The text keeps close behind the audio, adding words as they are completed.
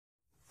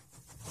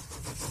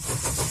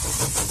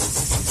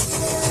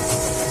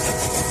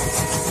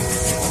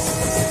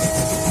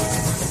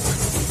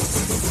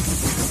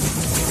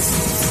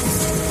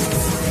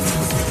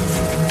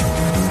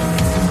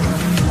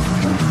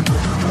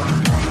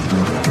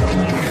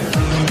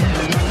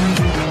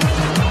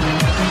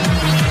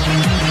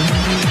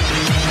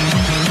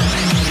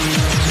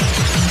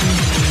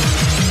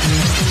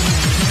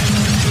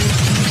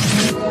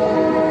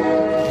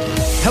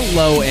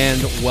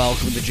And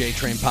welcome to the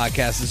J-Train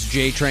Podcast. This is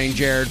J-Train,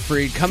 Jared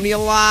Freed, coming to you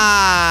live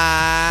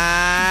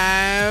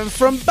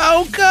from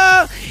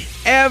Boca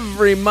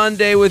every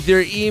Monday with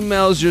your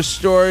emails, your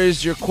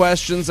stories, your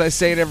questions. I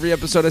say it every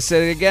episode. I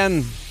say it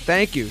again.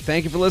 Thank you.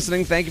 Thank you for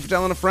listening. Thank you for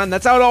telling a friend.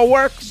 That's how it all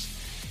works.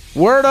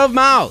 Word of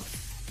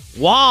mouth.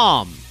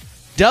 WOM.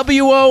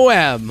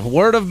 W-O-M.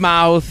 Word of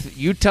mouth.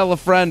 You tell a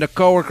friend, a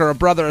coworker, a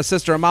brother, a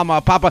sister, a mama,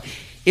 a papa.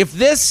 If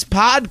this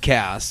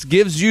podcast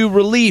gives you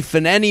relief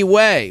in any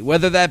way,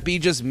 whether that be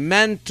just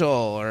mental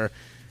or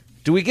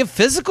do we give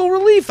physical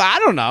relief? I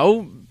don't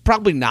know.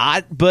 Probably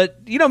not. But,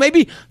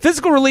 maybe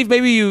physical relief,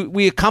 maybe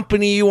we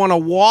accompany you on a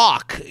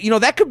walk.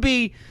 That could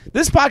be,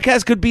 this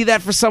podcast could be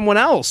that for someone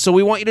else. So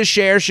we want you to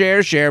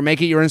share,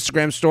 make it your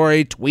Instagram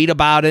story, tweet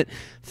about it,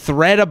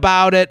 thread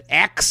about it,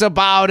 X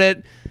about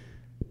it.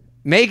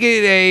 Make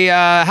it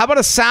how about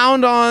a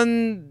sound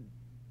on...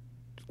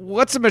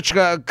 what's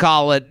it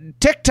call it?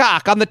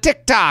 TikTok, on the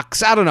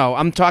TikToks. I don't know.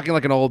 I'm talking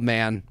like an old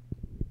man.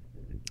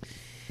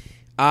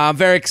 I'm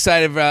very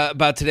excited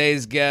about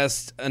today's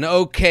guest, an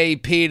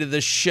OKP to the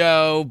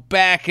show,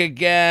 back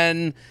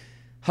again,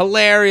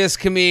 hilarious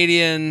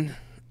comedian,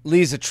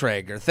 Lisa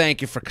Traeger.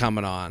 Thank you for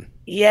coming on.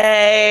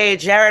 Yay,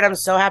 Jared, I'm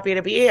so happy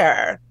to be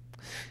here.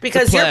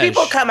 Because your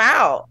people come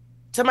out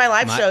to my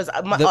live shows.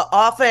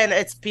 Often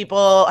it's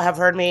people have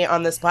heard me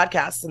on this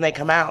podcast and they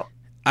come out.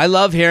 I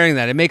love hearing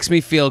that. It makes me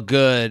feel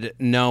good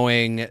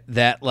knowing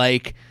that,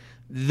 like,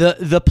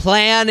 the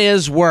plan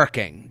is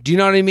working. Do you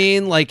know what I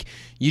mean? Like,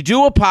 you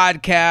do a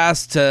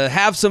podcast to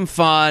have some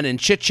fun and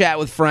chit-chat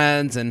with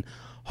friends, and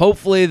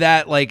hopefully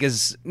that, like,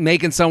 is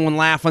making someone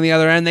laugh on the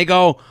other end. They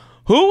go,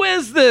 who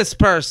is this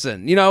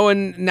person?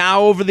 And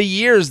now over the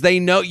years, they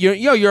know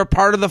you're a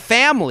part of the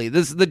family.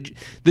 This is the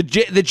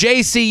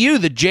JCU,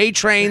 the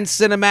J-Train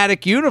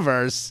Cinematic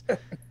Universe.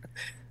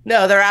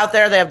 No, they're out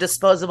there. They have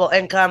disposable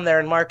income. They're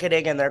in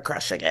marketing, and they're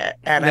crushing it.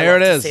 And there I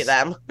love it to is. see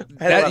them.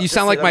 You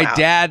sound like my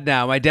dad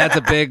now. My dad's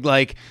a big,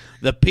 like,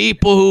 the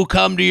people who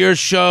come to your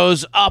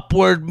shows,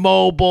 upward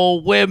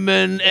mobile,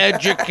 women,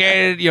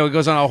 educated. He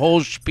goes on a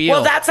whole spiel.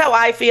 Well, that's how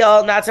I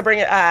feel. Not to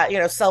bring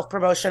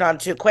self-promotion on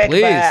too quick,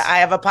 Please. but I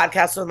have a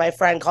podcast with my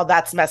friend called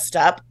That's Messed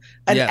Up,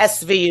 an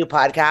SVU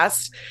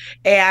podcast.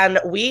 And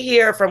we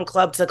hear from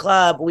club to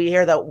club, we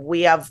hear that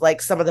we have,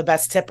 like, some of the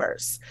best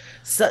tippers.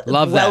 So,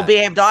 love that.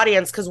 Well-behaved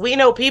audience, because we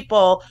know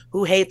people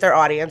who hate their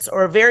audience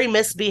or a very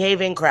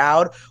misbehaving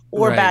crowd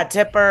or Right. bad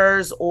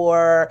tippers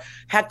or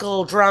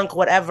heckle, drunk,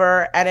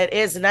 whatever. And it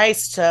is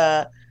nice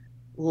to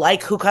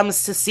like who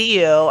comes to see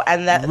you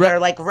and that they're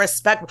like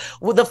respect.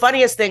 Well, the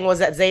funniest thing was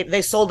that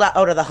they sold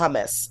out of the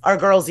hummus. Our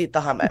girls eat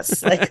the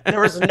hummus. Like, there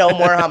was no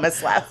more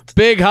hummus left.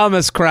 Big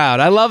hummus crowd.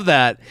 I love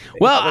that.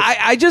 Well,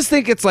 I just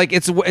think it's like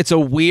it's a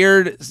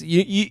weird.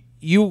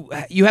 You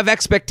have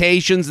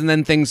expectations and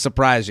then things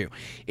surprise you.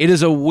 It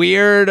is a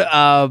weird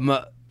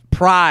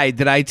pride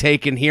that I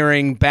take in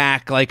hearing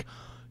back, like,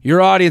 your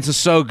audience is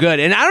so good.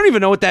 And I don't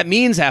even know what that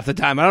means half the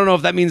time. I don't know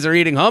if that means they're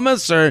eating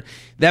hummus or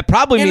that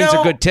probably means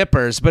they're good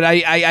tippers. But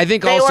I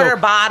think they also... They order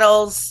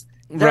bottles.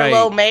 They're right.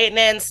 Low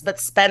maintenance, but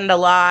spend a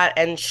lot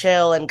and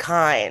chill and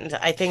kind.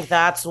 I think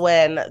that's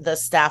when the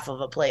staff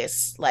of a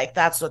place, like,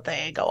 that's what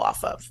they go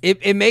off of.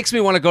 It makes me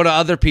want to go to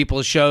other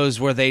people's shows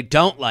where they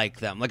don't like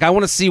them. Like, I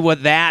want to see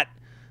what that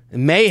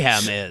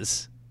mayhem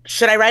is.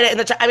 Should I write it in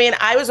the chat? I mean,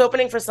 I was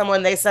opening for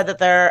someone. They said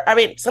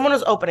that someone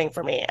was opening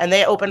for me and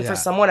they opened for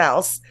someone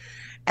else.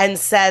 And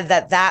said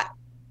that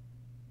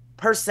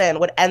person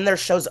would end their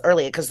shows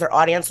early because their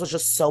audience was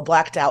just so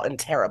blacked out and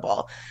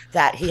terrible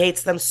that he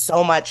hates them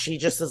so much. He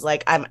just is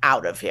like, I'm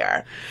out of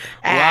here.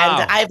 And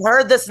wow. I've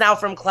heard this now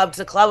from club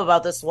to club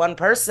about this one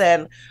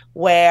person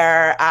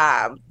where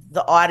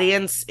the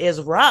audience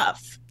is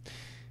rough.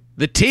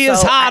 The tea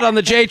is hot on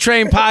the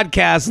J-Train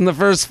podcast in the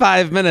first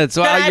 5 minutes.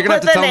 So you're going to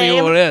have to tell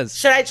me what it is.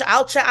 Should I?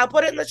 I'll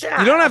put it in the chat.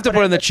 You don't have to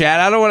put it in the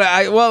chat. I don't want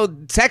to. Well,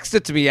 text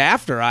it to me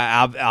after.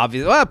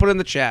 Obviously. Well, put it in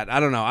the chat.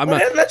 I don't know.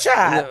 Put it in the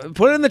chat.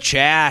 Put it in the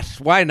chat.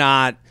 Why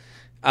not?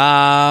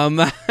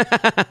 Yeah,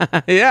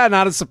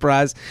 not a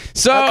surprise.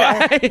 So,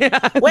 okay.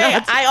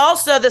 Wait,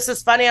 this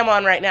is funny I'm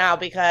on right now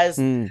because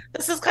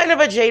this is kind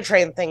of a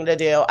J-Train thing to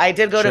do. I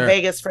did go to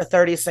Vegas for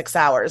 36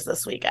 hours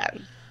this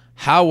weekend.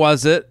 How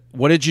was it?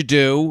 What did you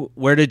do?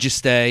 Where did you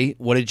stay?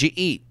 What did you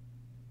eat?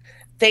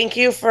 Thank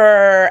you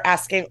for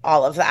asking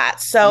all of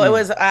that. So it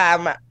was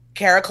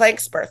Kara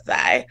Clank's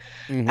birthday.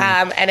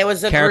 And it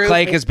was a Kara group.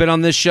 Clank has been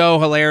on this show,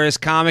 hilarious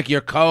comic,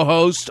 your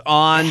co-host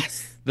on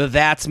the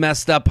That's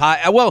Messed Up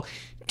Well,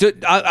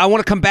 I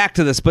want to come back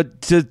to this,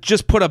 but to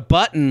just put a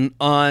button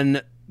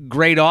on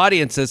great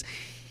audiences,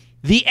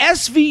 the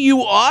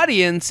SVU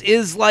audience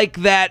is like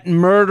that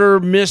murder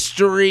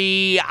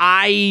mystery.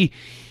 I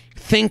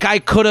think I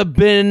could have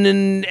been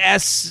an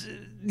an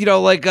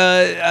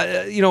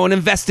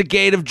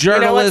investigative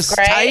journalist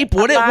type.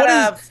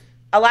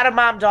 A lot of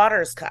mom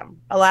daughters come.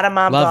 A lot of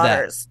mom Love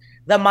daughters.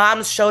 The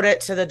moms showed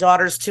it to the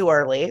daughters too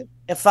early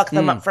It fucked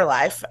them up for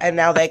life, and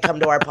now they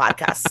come to our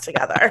podcast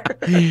together.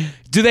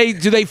 Do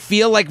they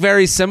feel like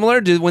very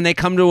similar? When they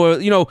come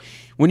to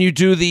when you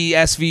do the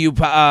SVU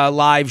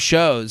live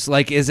shows,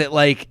 like, is it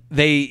like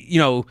they,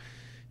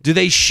 do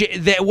they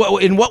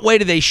in what way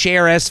do they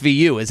share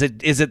SVU?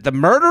 Is it the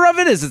murder of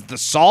it? Is it the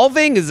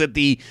solving? Is it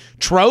the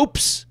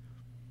tropes?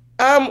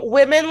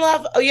 Women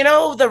love,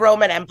 the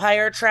Roman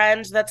Empire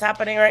trend that's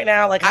happening right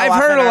now. Like, how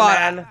I've heard a lot.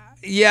 Men...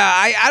 Yeah,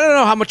 I don't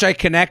know how much I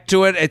connect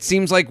to it. It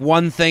seems like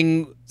one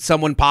thing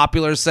someone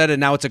popular said, and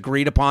now it's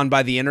agreed upon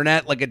by the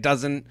internet. Like, it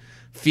doesn't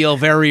feel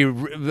very.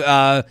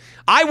 I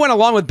went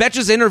along with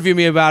Betches interviewed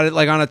me about it,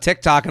 like, on a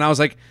TikTok, and I was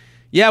like,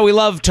 yeah, we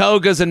love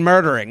togas and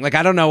murdering. Like,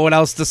 I don't know what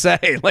else to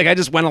say. Like, I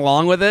just went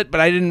along with it,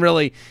 but I didn't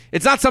really.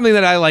 It's not something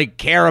that I like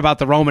care about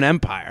the Roman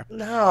Empire.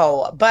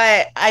 No,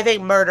 but I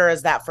think murder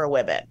is that for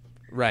women.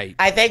 Right.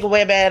 I think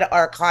women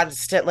are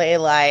constantly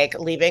like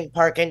leaving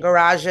parking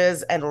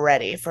garages and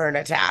ready for an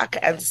attack.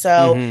 And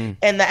so in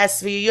the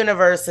SVU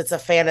universe, it's a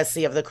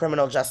fantasy of the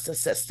criminal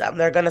justice system.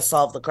 They're going to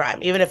solve the crime.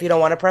 Even if you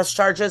don't want to press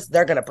charges,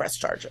 they're going to press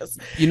charges.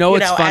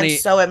 It's funny. And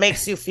so it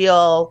makes you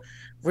feel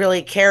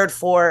really cared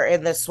for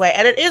in this way.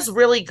 And it is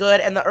really good.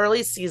 In the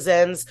early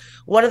seasons,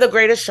 one of the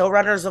greatest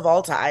showrunners of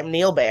all time,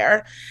 Neil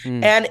Baer.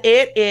 And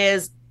it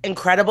is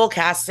incredible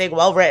casting,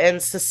 well written,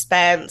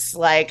 suspense,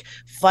 like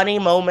funny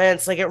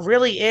moments. Like, it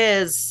really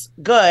is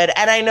good.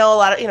 And I know a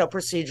lot of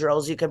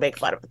procedurals you can make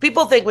fun of.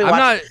 People think we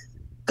watch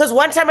because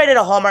one time I did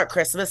a Hallmark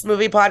Christmas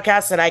movie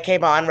podcast and I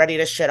came on ready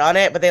to shit on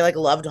it, but they like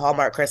loved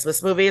Hallmark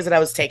Christmas movies and I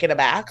was taken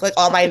aback. Like,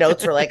 all my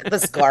notes were like,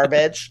 this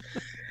garbage.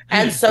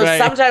 And so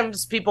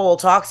sometimes people will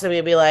talk to me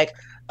and be like,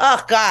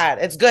 oh God,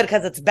 it's good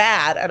because it's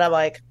bad. And I'm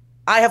like,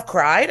 I have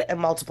cried in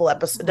multiple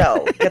episodes.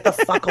 No, get the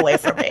fuck away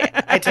from me.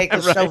 I take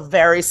the show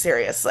very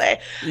seriously.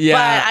 Yeah.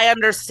 But I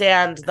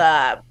understand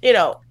the,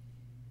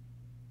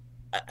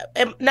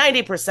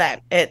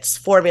 90% it's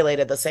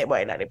formulated the same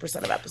way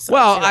 90% of episodes.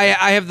 Well,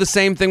 I have the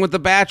same thing with The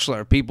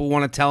Bachelor. People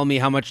want to tell me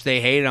how much they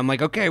hate it. I'm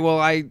like, okay, well,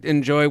 I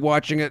enjoy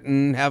watching it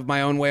and have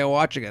my own way of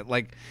watching it.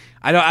 Like,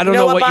 I don't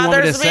know what you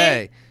want me to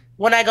say.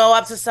 When I go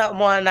up to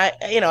someone,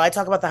 I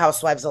talk about The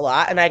Housewives a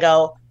lot, and I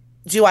go,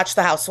 do you watch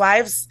The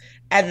Housewives?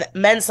 And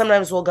men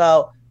sometimes will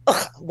go,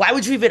 ugh, why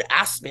would you even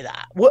ask me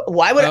that?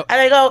 Why would And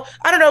I go,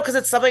 I don't know, because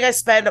it's something I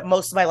spend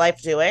most of my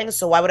life doing.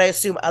 So why would I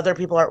assume other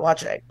people aren't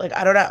watching? Like,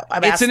 I don't know.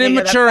 It's an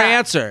immature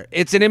answer.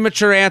 It's an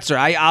immature answer.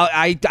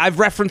 I've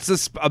referenced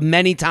this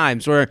many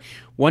times. Where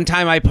one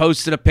time I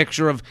posted a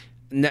picture of,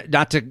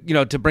 not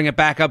to to bring it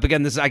back up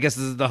again. I guess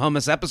this is the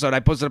hummus episode. I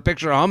posted a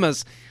picture of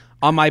hummus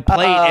on my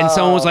plate, and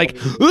someone was like,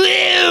 ew,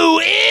 ew.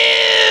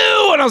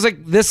 And I was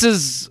like, this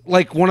is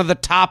like one of the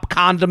top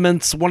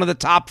condiments, one of the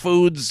top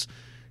foods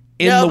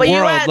in the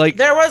world.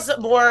 There was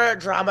more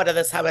drama to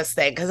this hummus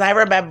thing, because I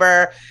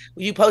remember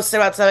you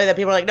posted about something that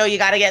people were like, no, you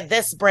got to get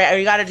this brand, or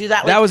you got to do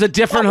that. That was a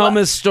different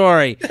hummus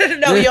story.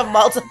 No, you have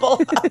multiple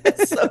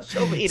hummus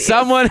social media.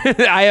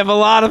 I have a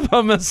lot of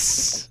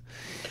hummus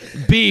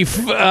beef.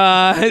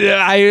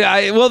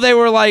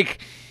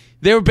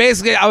 They were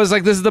basically, I was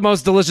like, this is the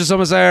most delicious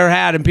hummus I ever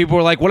had. And people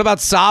were like, what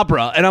about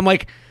Sabra? And I'm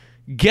like,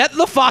 get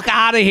the fuck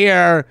out of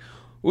here.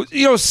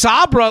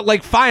 Sabra,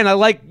 like, fine. I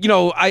like,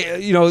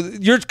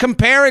 you're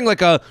comparing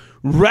like a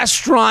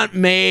restaurant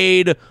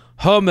made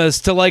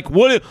hummus to like,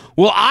 well,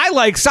 I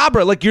like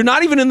Sabra. Like, you're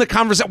not even in the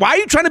conversation. Why are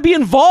you trying to be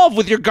involved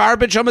with your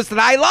garbage hummus that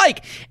I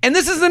like? And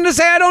this isn't to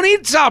say I don't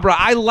eat Sabra.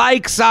 I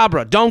like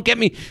Sabra. Don't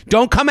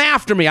come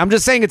after me. I'm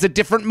just saying it's a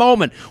different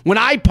moment. When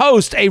I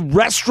post a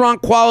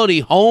restaurant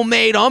quality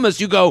homemade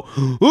hummus, you go,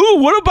 ooh,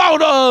 what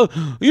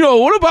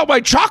about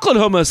my chocolate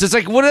hummus? It's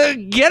like,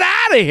 get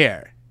out of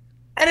here.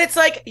 And it's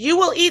like, you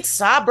will eat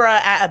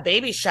Sabra at a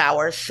baby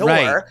shower, sure.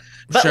 Right.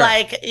 But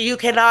like, you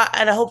cannot,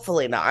 and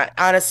hopefully not.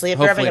 Honestly, if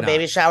you're having a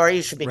baby shower,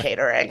 you should be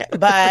catering.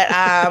 But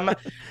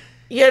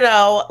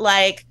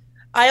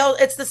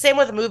it's the same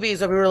with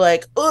movies where we were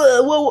like,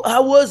 well,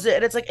 how was it?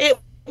 And it's like, it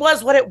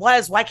was what it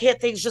was. Why can't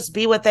things just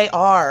be what they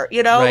are?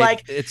 Right.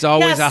 Like, it's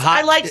always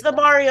I liked the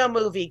Mario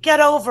movie.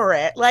 Get over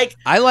it. Like,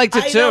 I liked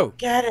it too. Don't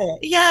get it.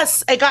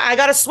 Yes, I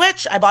got a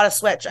Switch. I bought a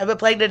Switch. I've been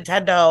playing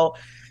Nintendo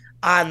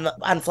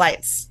on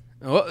flights.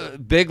 Oh,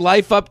 big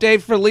life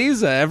update for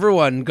Lisa.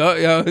 Everyone go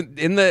you're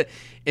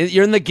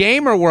in the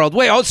gamer world.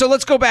 Wait, so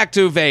let's go back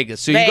to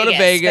Vegas. So you go to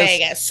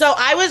Vegas. So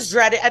I was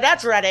dreading.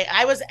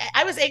 I was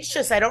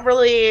anxious. I don't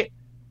know.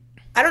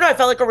 I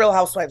felt like a Real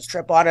Housewives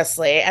trip,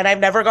 honestly. And I've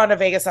never gone to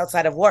Vegas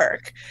outside of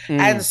work.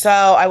 And so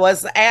I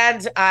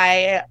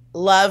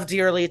love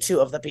dearly two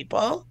of the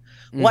people.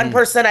 One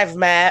person I've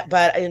met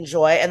but I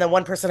enjoy, and then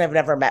one person I've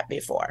never met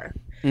before.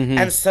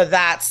 And so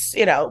that's,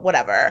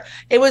 whatever.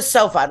 It was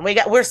so fun.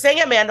 We're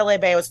staying at Mandalay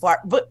Bay. It was far,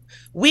 but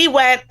we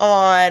went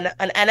on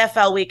an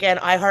NFL weekend,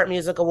 iHeart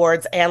Music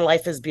Awards, and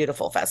Life is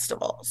Beautiful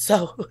festival.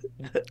 So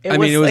it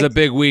was a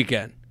big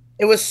weekend.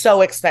 It was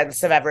so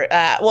expensive.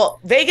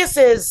 Vegas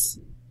is,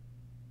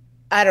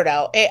 I don't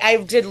know.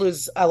 I did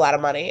lose a lot of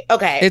money.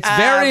 Okay. It's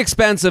very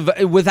expensive.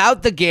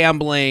 Without the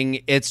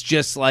gambling, it's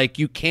just like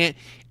you can't,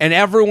 and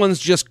everyone's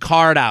just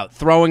card out,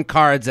 throwing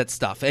cards at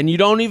stuff. And you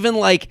don't even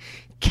like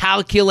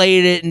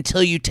calculate it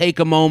until you take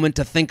a moment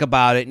to think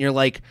about it, and you're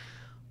like,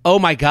 oh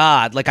my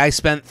God, like I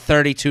spent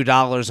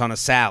 $32 on a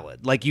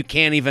salad. Like you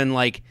can't even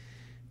like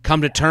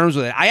come to terms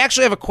with it. I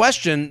actually have a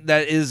question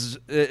that is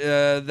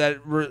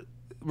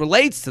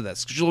relates to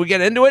this. Should we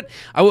get into it?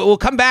 We'll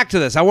come back to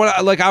this. I want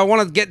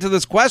to get to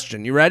this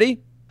question. You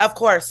ready? Of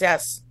course,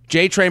 yes.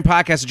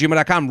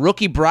 JTrainPodcast@gmail.com.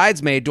 Rookie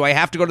bridesmaid, do I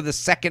have to go to the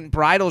second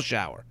bridal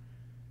shower?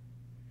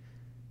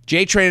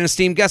 JTrain, an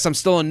esteemed guest, I'm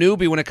still a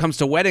newbie when it comes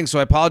to weddings, so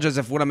I apologize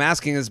if what I'm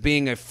asking is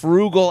being a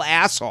frugal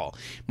asshole.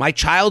 My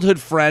childhood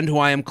friend, who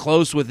I am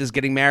close with, is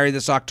getting married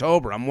this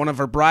October. I'm one of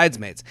her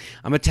bridesmaids.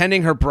 I'm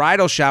attending her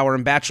bridal shower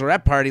and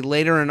bachelorette party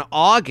later in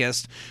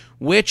August,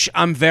 which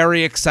I'm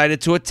very excited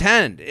to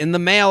attend. In the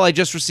mail, I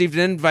just received an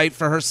invite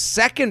for her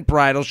second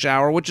bridal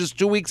shower, which is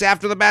 2 weeks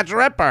after the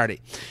bachelorette party.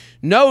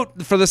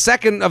 Note, for the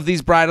second of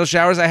these bridal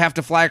showers, I have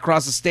to fly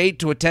across the state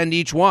to attend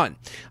each one.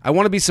 I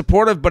want to be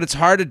supportive, but it's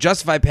hard to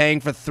justify paying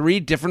for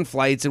 3 different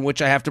flights in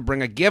which I have to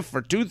bring a gift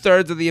for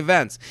 2/3 of the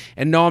events.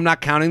 And no, I'm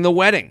not counting the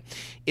wedding.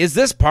 Is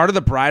this part of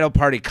the bridal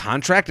party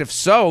contract? If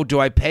so, do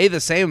I pay the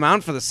same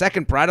amount for the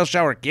second bridal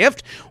shower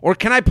gift, or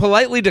can I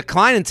politely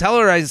decline and tell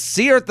her I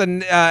see her at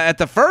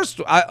the first?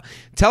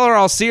 Tell her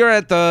I'll see her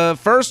at the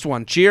first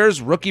one.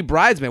 Cheers, rookie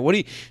bridesmaid. What do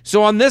you?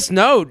 So on this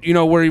note,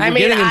 we're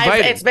getting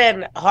invited. It's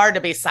been hard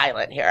to be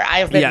silent here. I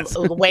have been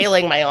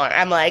wailing my arm.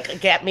 I'm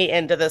like, get me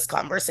into this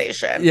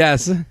conversation.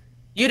 Yes.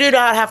 You do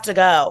not have to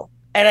go.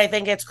 And I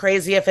think it's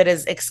crazy if it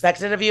is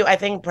expected of you. I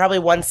think probably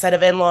one set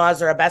of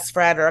in-laws or a best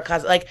friend or a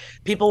cousin, like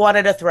people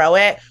wanted to throw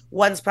it.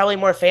 One's probably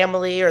more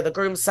family or the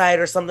groom's side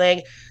or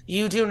something.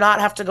 You do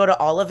not have to go to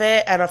all of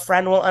it. And a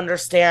friend will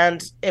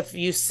understand if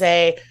you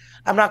say,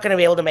 I'm not going to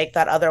be able to make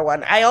that other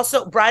one. I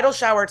also, bridal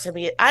shower to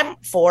me, I'm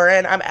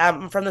foreign.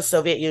 I'm from the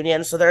Soviet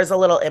Union. So there's a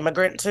little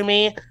immigrant to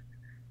me.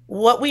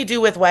 What we do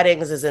with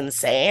weddings is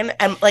insane.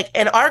 And like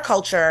in our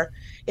culture,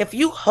 if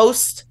you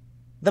host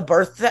the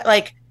birthday,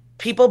 like,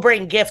 people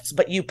bring gifts,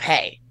 but you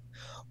pay.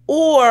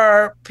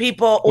 Or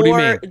people, what do you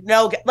mean?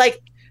 No, like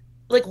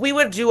we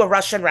would do a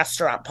Russian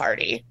restaurant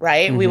party,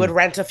 right? Mm-hmm. We would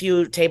rent a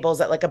few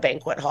tables at like a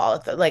banquet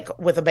hall, like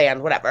with a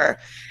band, whatever.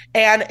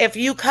 And if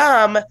you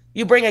come,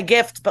 you bring a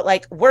gift, but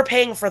like we're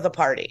paying for the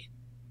party.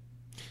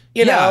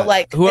 You know,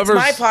 like it's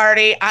my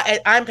party.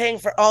 I'm paying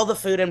for all the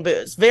food and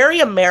booze.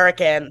 Very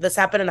American. This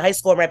happened in high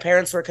school. My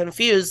parents were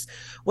confused.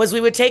 Was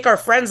we would take our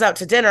friends out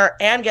to dinner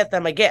and get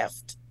them a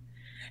gift.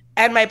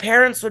 And my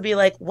parents would be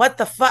like, what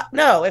the fuck?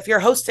 No, if you're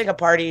hosting a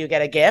party, you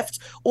get a gift,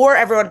 or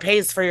everyone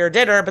pays for your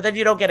dinner, but then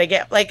you don't get a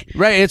gift. Like,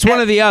 right. It's one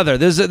or the other.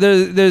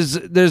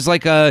 There's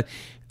like a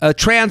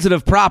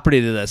transitive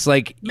property to this.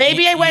 Like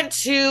maybe I went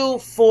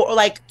too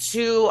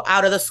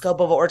out of the scope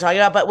of what we're talking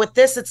about. But with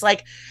this, it's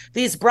like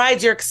these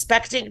brides, you're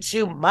expecting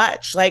too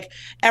much. Like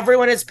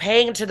everyone is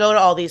paying to go to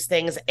all these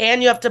things,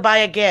 and you have to buy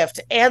a gift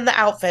and the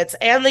outfits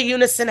and the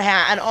unison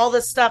hat and all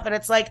this stuff. And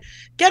it's like,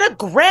 get a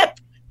grip.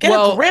 Get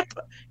a grip.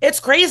 It's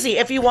crazy.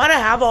 If you want to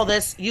have all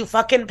this, you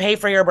fucking pay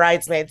for your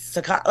bridesmaids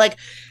to come. Like,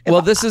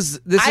 this is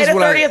I had a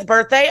 30th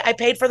birthday. I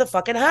paid for the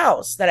fucking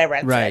house that I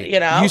rented. Right.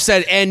 You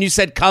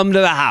said, come to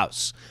the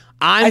house.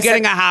 I'm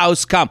getting a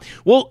house. Come.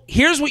 Well,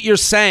 here's what you're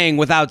saying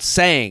without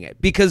saying it,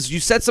 because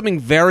you said something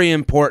very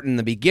important in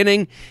the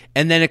beginning,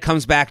 and then it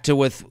comes back to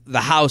with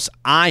the house.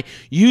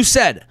 You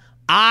said,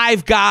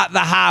 I've got the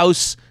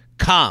house.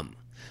 Come.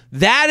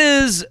 That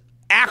is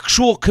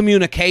actual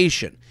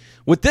communication.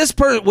 With this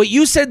what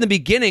you said in the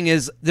beginning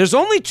is there's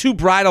only 2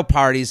 bridal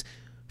parties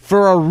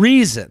for a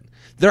reason.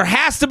 There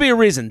has to be a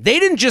reason. They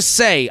didn't just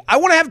say, I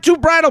want to have 2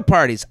 bridal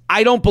parties.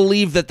 I don't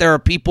believe that there are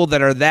people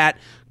that are that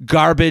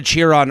garbage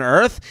here on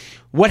earth.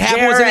 What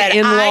happened was an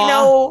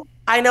in-law.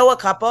 I know a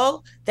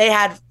couple. They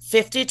had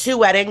 52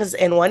 weddings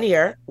in 1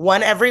 year,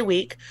 one every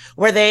week,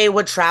 where they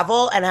would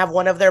travel and have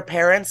one of their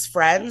parents'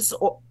 friends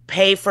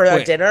pay for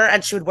a dinner,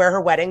 and she would wear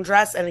her wedding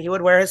dress and he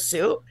would wear his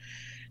suit.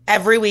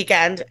 Every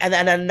weekend, and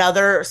then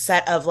another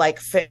set of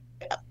like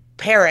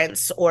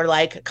parents or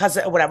like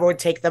cousin or whatever would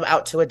take them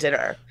out to a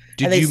dinner.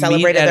 Did you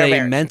meet at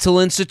a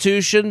mental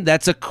institution?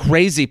 That's a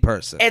crazy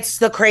person. It's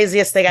the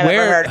craziest thing I've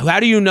ever heard.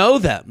 How do you know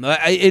them?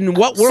 In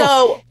what world?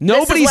 So,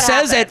 nobody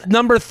says at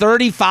number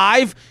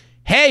 35,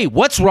 hey,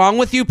 what's wrong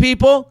with you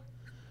people?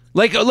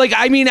 Like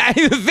I mean,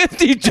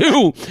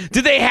 52.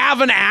 Did they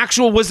have an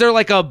actual? Was there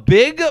like a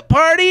big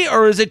party,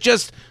 or is it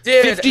just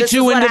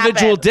 52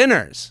 individual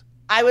dinners?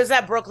 I was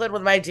at Brooklyn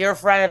with my dear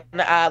friend.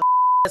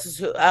 This is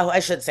who I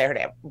shouldn't say her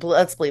name.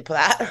 Let's bleep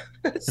that.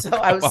 So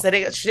I was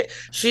sitting.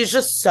 She's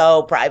just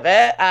so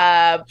private.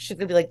 She's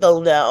gonna be like,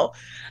 they'll know.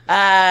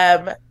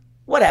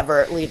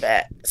 Whatever, leave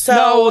it. So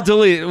no, we'll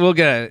delete. We'll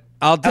get it.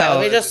 I'll tell.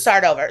 Let me just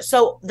start over.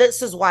 So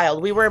this is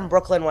wild. We were in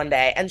Brooklyn one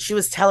day, and she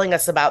was telling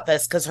us about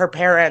this because her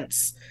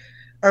parents,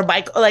 or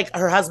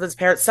her husband's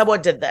parents,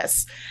 someone did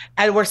this,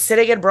 and we're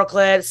sitting in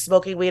Brooklyn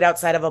smoking weed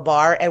outside of a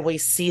bar, and we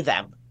see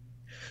them.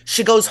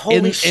 She goes,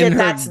 holy shit,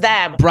 that's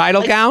them.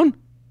 Bridal gown?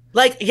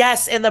 Like,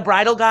 yes, in the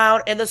bridal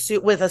gown, in the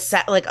suit with a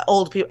set, like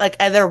old people, like,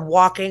 and they're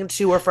walking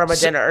to or from a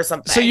dinner or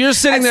something. So you're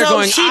sitting there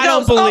going, I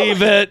don't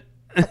believe it.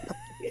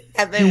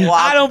 And they walk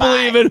I don't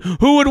believe it.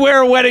 Who would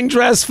wear a wedding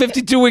dress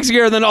 52 weeks a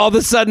year and then all of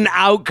a sudden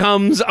out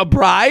comes a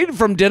bride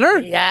from dinner?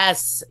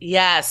 Yes.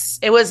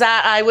 It was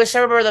at, I wish I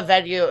remember the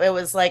venue. It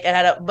was like, it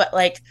had a, but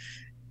like,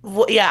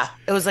 yeah,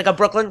 it was like a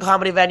Brooklyn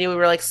comedy venue. We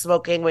were like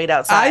smoking weed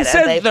outside. I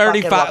said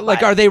 35.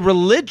 Like, are they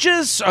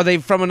religious? Are they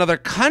from another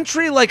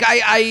country? Like,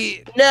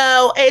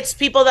 No, it's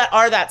people that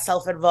are that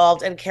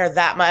self-involved and care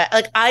that much.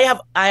 Like, I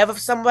have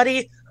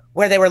somebody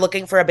where they were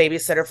looking for a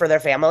babysitter for their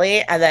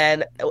family, and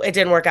then it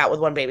didn't work out with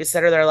one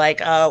babysitter. They're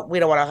like, we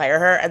don't want to hire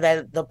her. And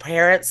then the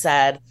parent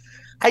said,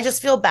 I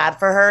just feel bad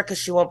for her because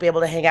she won't be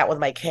able to hang out with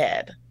my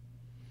kid.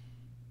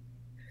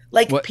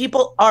 Like, what?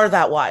 People are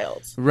that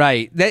wild.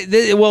 Right.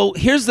 Well,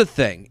 here's the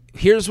thing.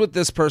 Here's what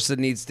this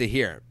person needs to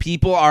hear.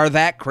 People are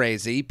that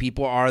crazy.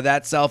 People are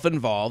that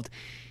self-involved.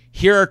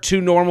 Here are two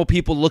normal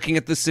people looking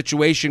at this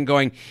situation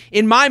going,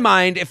 in my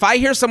mind, if I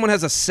hear someone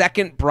has a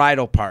second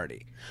bridal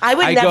party, I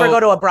would never go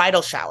to a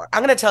bridal shower.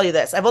 I'm going to tell you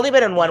this. I've only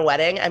been in one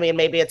wedding. I mean,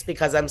 maybe it's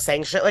because I'm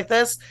saying shit like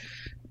this.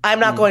 I'm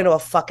not going to a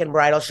fucking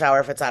bridal shower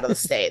if it's out of the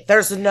state.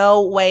 There's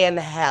no way in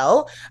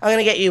hell. I'm going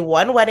to get you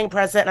one wedding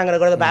present, and I'm going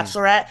to go to the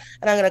bachelorette,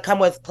 and I'm going to come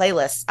with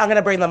playlists. I'm going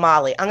to bring the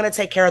Molly. I'm going to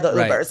take care of the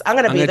Ubers. I'm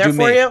going to be there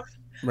for you.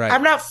 Right.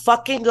 I'm not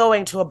fucking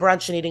going to a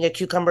brunch and eating a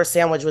cucumber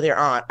sandwich with your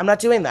aunt. I'm not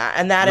doing that.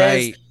 And that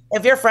is,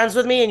 if you're friends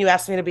with me and you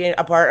ask me to be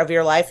a part of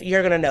your life,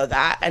 you're going to know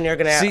that, and you're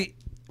going to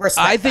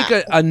respect I think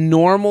that. a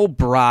normal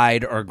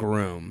bride or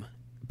groom,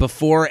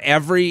 before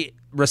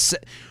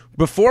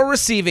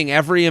receiving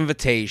every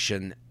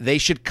invitation, they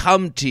should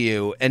come to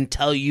you and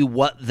tell you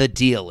what the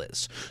deal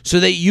is so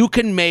that you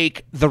can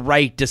make the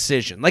right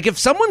decision. Like, if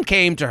someone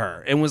came to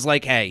her and was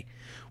like, hey,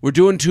 we're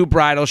doing 2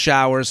 bridal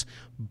showers,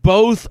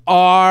 both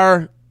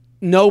are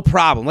no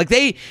problem.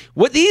 Like,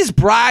 what these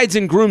brides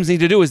and grooms need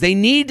to do is they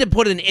need to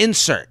put an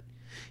insert.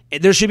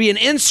 There should be an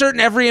insert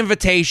in every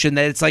invitation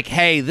that it's like,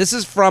 hey, this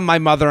is from my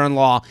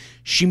mother-in-law.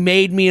 She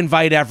made me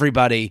invite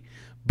everybody,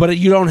 but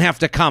you don't have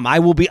to come. I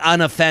will be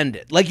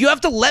unoffended. Like, you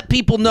have to let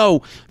people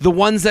know the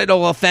ones that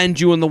will offend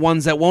you and the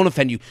ones that won't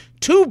offend you.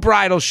 2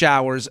 bridal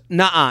showers,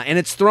 nuh-uh. And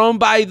it's thrown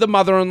by the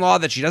mother-in-law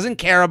that she doesn't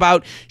care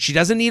about. She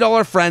doesn't need all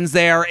her friends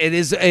there. It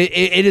is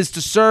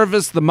to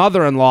service the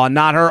mother-in-law,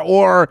 not her,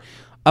 or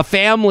a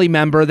family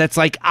member that's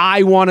like,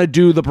 I want to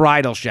do the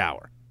bridal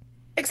shower.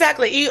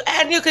 Exactly. You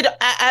could,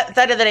 at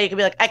the end of the day, you could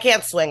be like, I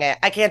can't swing it.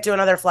 I can't do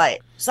another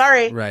flight.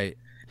 Sorry. Right.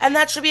 And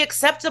that should be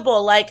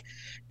acceptable. Like,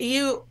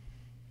 you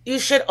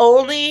should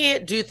only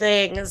do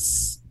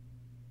things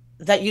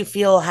that you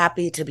feel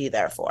happy to be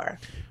there for.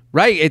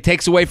 Right. It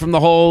takes away from the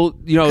whole,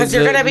 because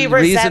you're going to be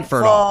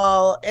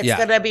resentful. It's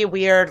going to be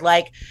weird.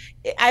 Like,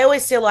 I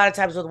always see a lot of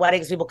times with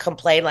weddings, people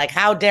complain, like,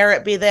 how dare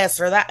it be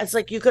this or that? It's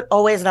like, you could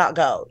always not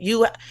go.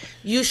 You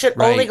should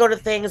only go to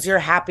things you're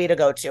happy to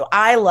go to.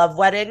 I love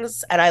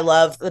weddings, and I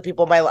love the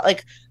people in my life.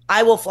 Like,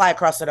 I will fly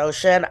across an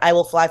ocean. I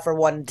will fly for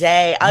one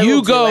day.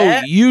 You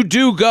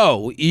do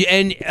go.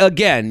 And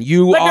again,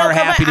 you are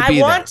happy to be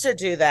there. I want to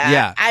do that.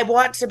 Yeah. I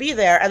want to be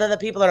there. And then the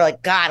people are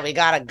like, God, we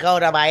got to go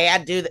to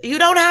Miami. Do that. You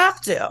don't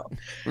have to.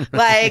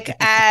 Like,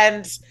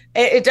 and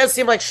it does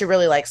seem like she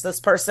really likes this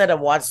person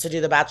and wants to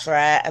do the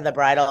bachelorette and the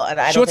bridal. And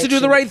she wants to do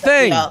the right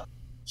thing.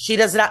 She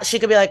does not. She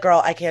could be like,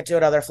 girl, I can't do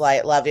another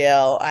flight. Love you.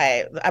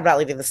 I'm not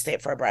leaving the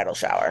state for a bridal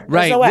shower.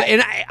 Right. No way.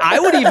 And I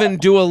would even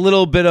do a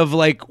little bit of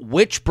like,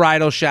 which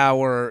bridal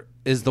shower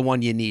is the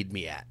one you need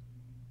me at?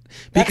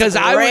 Because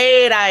that's a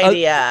great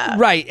idea.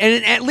 Right.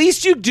 And at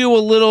least you do a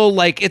little,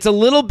 like, it's a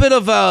little bit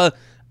of a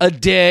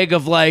dig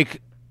of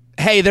like,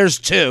 hey, there's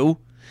 2.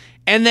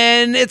 And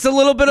then it's a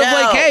little bit of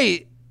like,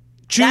 hey,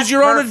 choose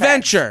your own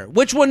adventure.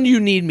 Which one do you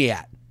need me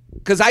at?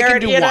 Because I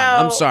can do one.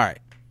 I'm sorry.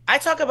 I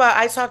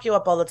talk you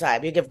up all the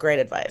time. You give great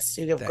advice.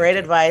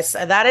 Advice.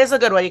 And that is a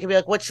good one. You can be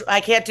like,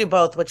 I can't do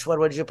both. Which one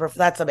would you prefer?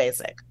 That's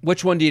amazing.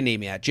 Which one do you need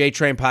me at?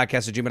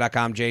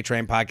 JTrainPodcast@gmail.com,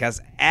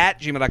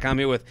 JTrainPodcast@gmail.com.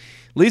 Here with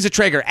Lisa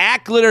Traeger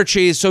at Glitter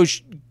Cheese. So,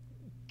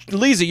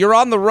 Lisa, you're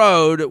on the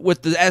road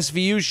with the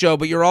SVU show,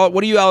 but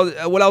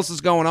what else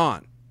is going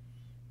on?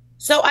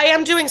 So I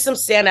am doing some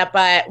stand-up,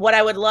 but what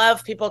I would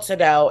love people to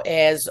know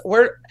is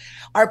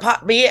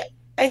me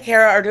and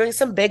Kara are doing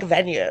some big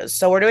venues.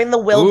 So we're doing the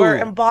Wilbur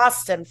in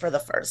Boston for the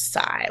first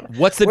time.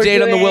 What's the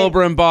date on the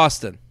Wilbur in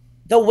Boston?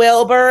 The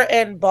Wilbur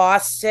in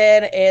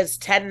Boston is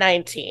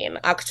 10/19,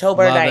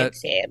 October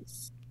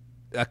 19th.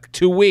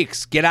 2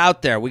 weeks. Get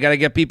out there. We got to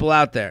get people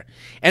out there.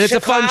 And it's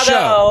a fun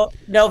show.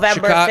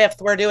 November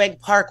 5th, we're doing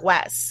Park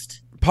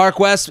West. Park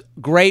West,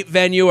 great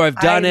venue. I've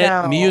done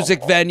it.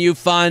 Music venue,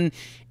 fun.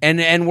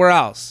 And where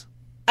else?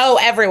 Oh,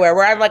 everywhere.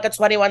 We're on like a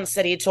 21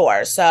 city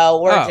tour.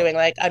 So we're doing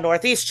like a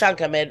Northeast chunk,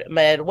 a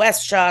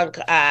Midwest chunk.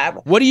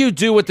 What do you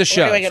do with the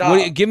show?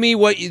 Give me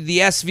what the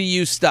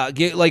SVU stuff.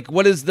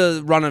 What is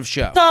the run of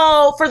show?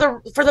 So for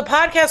the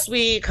podcast,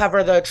 we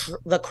cover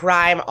the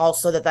crime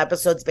also that the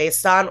episode's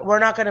based on. We're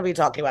not going to be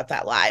talking about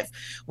that live.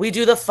 We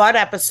do the fun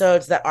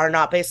episodes that are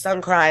not based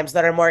on crimes,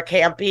 that are more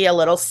campy, a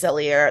little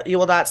sillier. You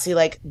will not see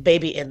like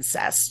baby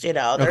incest.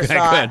 There's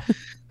not. Good.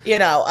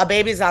 A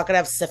baby's not going to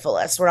have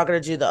syphilis. We're not going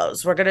to do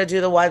those. We're going to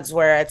do the ones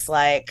where it's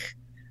like,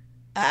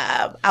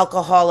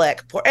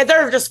 alcoholic. And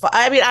they're just fun.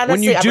 I mean, honestly,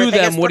 when you do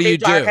everything them, is what do pretty you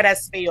dark do? at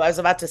SVU. I was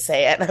about to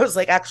say it, and I was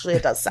like, actually,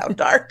 it does sound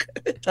dark.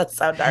 It does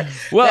sound dark.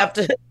 Well, We have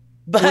to,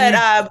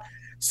 but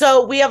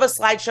so we have a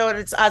slideshow, and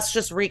it's us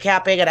just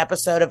recapping an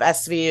episode of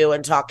SVU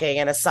and talking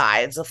and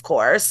asides, of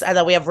course. And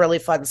then we have really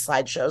fun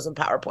slideshows and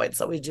PowerPoints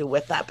that we do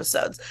with the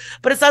episodes.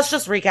 But it's us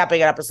just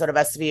recapping an episode of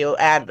SVU,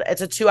 and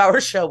it's a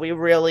 2-hour show. We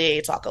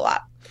really talk a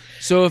lot.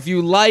 So if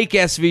you like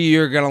SVU,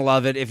 you're gonna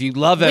love it. If you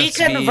love SVU,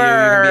 you're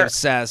gonna be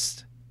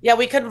obsessed. Yeah,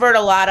 we convert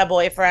a lot of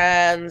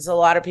boyfriends. A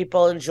lot of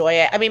people enjoy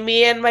it. I mean,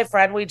 me and my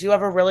friend, we do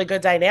have a really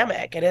good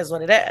dynamic. It is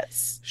what it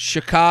is.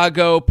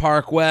 Chicago,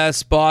 Park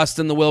West,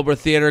 Boston, the Wilbur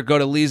Theater. Go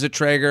to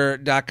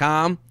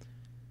lisatraeger.com.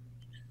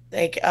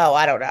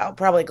 I don't know.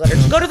 Probably glitter.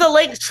 Go to the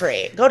link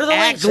tree. Go to the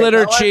link tree.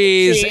 Glitter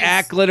Cheese,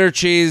 at Glitter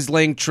Cheese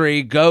link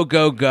tree. Go,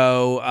 go,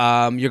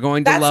 go. You're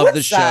going to love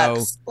the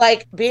show.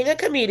 Like, being a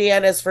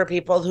comedian is for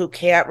people who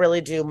can't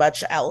really do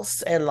much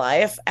else in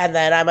life. And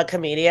then I'm a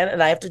comedian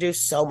and I have to do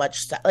so much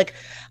stuff. Like,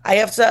 I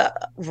have to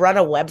run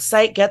a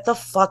website. Get the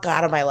fuck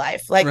out of my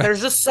life. Like,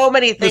 there's just so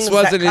many things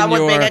that come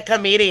with being a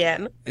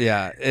comedian.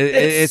 Yeah.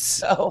 It's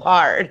so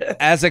hard.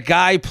 As a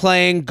guy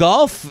playing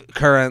golf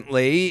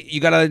currently, you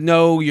got to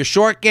know your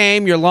short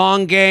game, your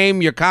long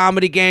game, your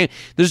comedy game.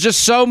 There's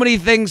just so many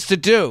things to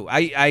do.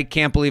 I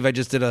can't believe I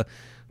just did a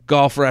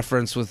golf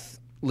reference with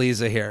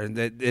Lisa here.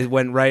 It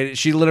went right.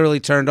 She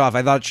literally turned off.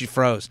 I thought she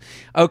froze.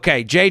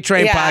 Okay,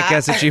 JTrain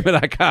podcast at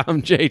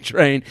gmail.com.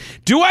 JTrain.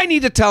 Do I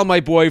need to tell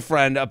my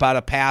boyfriend about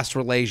a past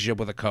relationship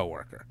with a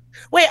coworker?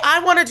 Wait,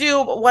 I want to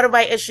do one of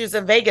my issues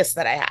in Vegas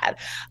that I had.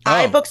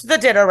 I booked the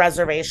dinner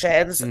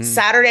reservations.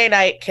 Saturday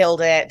night,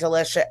 killed it.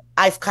 Delicious.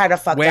 I've kind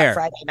of fucked up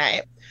Friday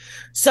night.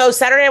 So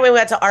Saturday night, we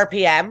went to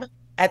RPM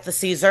at the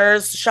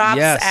Caesars shops,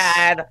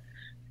 and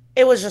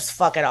it was just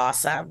fucking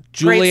awesome.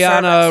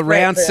 Juliana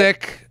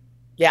Rancic.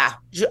 Yeah.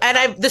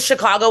 And the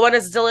Chicago one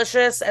is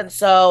delicious. And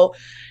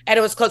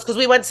it was close because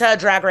we went to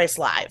Drag Race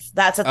Live.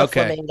 That's at the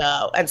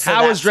Flamingo. And so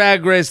how was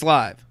Drag Race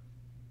Live?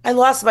 I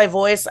lost my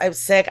voice. I'm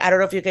sick. I don't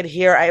know if you can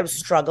hear. I am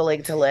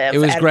struggling to live. It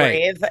was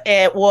great. Breathe.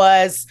 It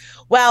was,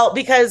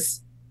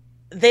 because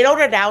they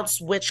don't announce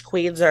which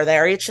queens are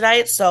there each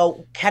night.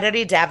 So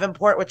Kennedy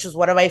Davenport, which is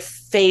one of my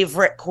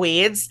favorite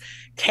queens,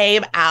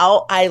 came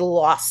out. I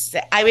lost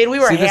it. I mean, we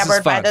were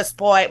hammered by this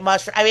point.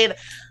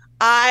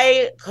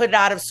 I could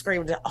not have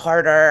screamed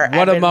harder.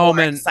 What a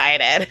moment.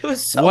 Excited. It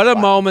was so What fun. a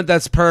moment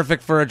that's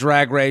perfect for a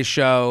Drag Race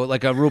show,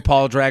 like a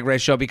RuPaul Drag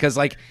Race show, because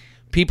like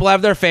people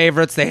have their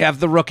favorites. They have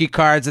the rookie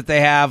cards that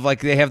they have. Like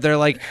they have their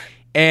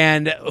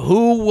and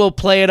who will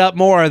play it up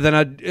more than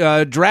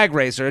a drag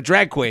racer, a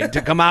drag queen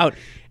to come out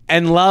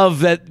and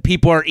love that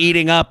people are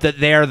eating up that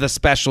they're the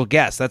special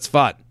guest. That's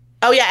fun.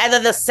 Oh, yeah. And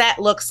then the set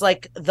looks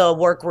like the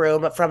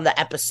workroom from the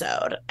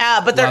episode.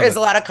 But there is a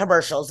lot of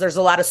commercials. There's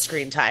a lot of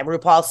screen time.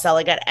 RuPaul's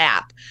selling an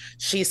app.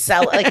 She's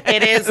selling,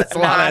 it is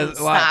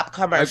non-stop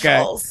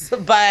commercials.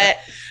 Okay. But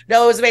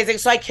no, it was amazing.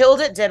 So I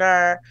killed at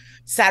dinner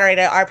Saturday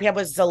night. RPM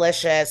was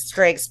delicious,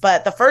 drinks.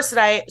 But the first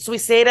night, so we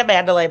stayed at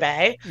Mandalay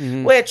Bay,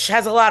 which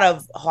has a lot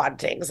of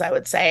hauntings, I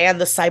would say,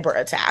 and the cyber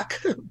attack.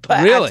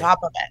 But on top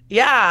of it,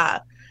 yeah.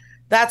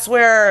 That's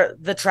where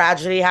the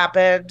tragedy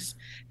happened.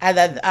 And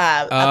then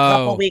a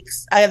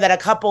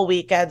couple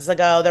weekends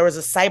ago, there was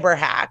a cyber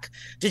hack.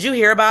 Did you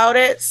hear about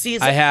it?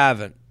 I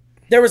haven't.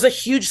 There was a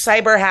huge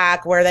cyber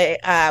hack where they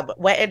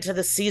went into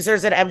the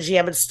Caesars and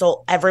MGM and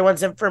stole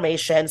everyone's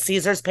information.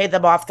 Caesars paid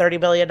them off $30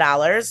 million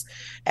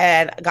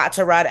and got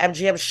to run.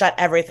 MGM shut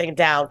everything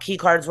down. Key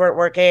cards weren't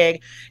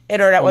working.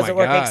 Internet wasn't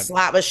working.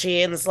 Slot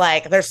machines.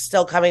 They're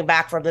still coming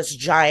back from this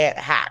giant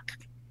hack.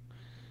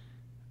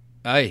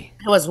 Aye.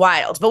 It was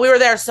wild, but we were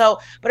there.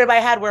 But in my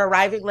head, we're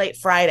arriving late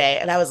Friday,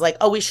 and I was like,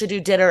 "Oh, we should do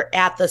dinner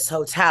at this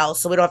hotel,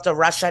 so we don't have to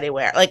rush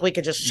anywhere. Like we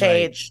could just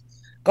change,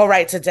 go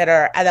right to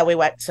dinner." And then we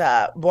went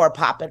to more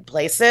poppin'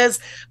 places,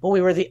 but we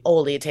were the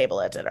only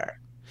table at dinner.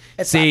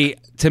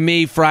 To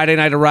me, Friday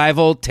night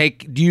arrival.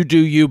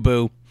 You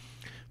boo.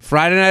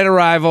 Friday night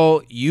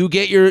arrival. You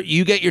get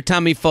your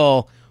tummy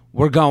full.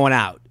 We're going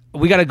out.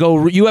 We got to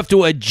go. You have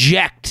to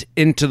eject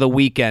into the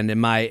weekend. In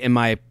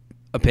my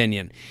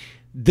opinion.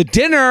 The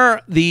dinner,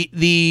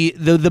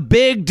 the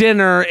big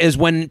dinner is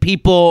when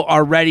people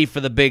are ready for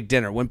the big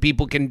dinner. When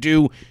people can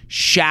do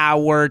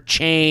shower,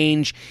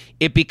 change,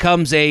 it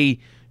becomes a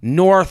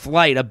north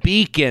light, a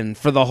beacon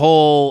for the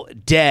whole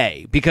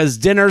day. Because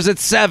dinner's at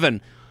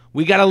 7.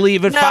 We got to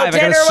leave at 5.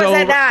 Dinner was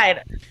at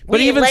 9.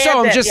 But even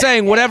so, I'm just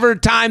saying, whatever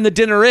time the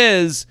dinner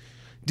is,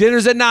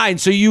 dinner's at 9.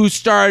 So you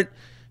start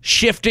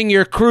shifting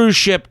your cruise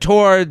ship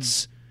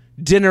towards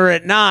dinner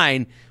at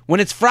 9. When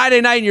it's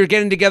Friday night and you're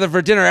getting together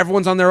for dinner,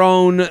 everyone's on their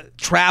own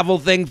travel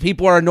thing.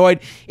 People are annoyed.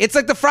 It's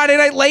like the Friday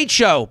Night Late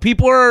Show.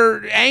 People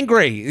are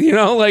angry.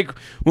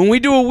 When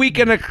we do a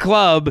weekend at a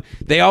club,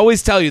 they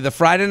always tell you the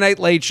Friday Night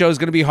Late Show is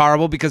going to be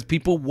horrible because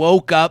people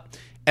woke up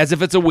as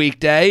if it's a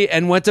weekday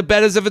and went to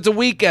bed as if it's a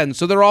weekend.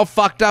 So they're all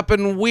fucked up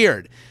and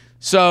weird.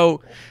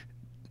 So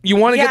you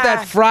want to get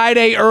that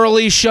Friday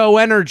early show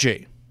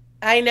energy.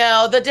 I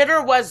know the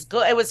dinner was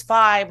good. It was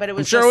fine, but it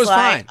was I'm sure just it was like,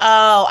 fine.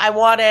 oh, I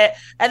want it.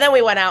 And then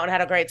we went out and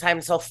had a great time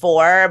until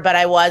 4. But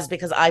I was,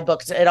 because I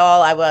booked it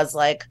all, I was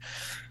like,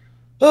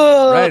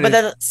 oh. Right. But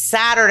then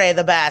Saturday,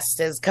 the best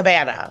is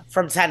Cabana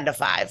from 10 to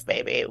 5,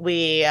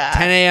 baby.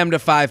 10 a.m. to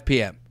 5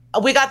 p.m.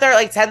 We got there at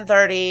like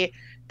 10:30,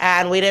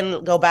 and we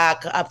didn't go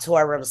back up to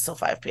our rooms till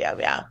 5 p.m.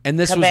 Yeah. And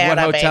this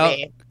Cabana, was what hotel?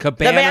 baby.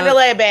 Cabana? The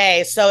Mandalay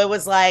Bay. So it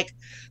was like,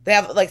 they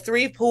have like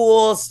 3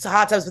 pools,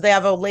 hot tubs, but they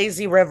have a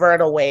lazy river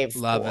and a wave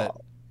Love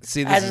pool. it.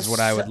 See, this And is what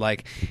I would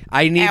like.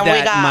 I need and we that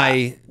in got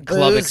my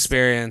club booze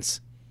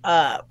experience.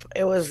 up.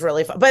 It was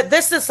really fun. But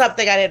this is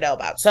something I didn't know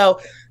about.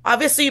 So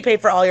obviously you pay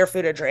for all your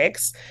food and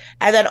drinks,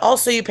 and then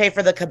also you pay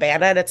for the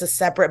cabana, and it's a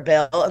separate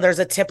bill. And there's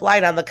a tip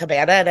line on the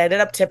cabana, and I ended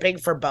up tipping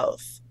for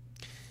both.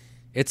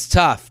 It's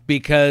tough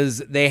because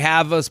they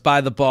have us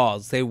by the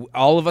balls.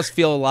 All of us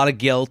feel a lot of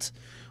guilt.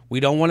 We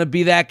don't want to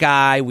be that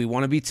guy. We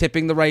want to be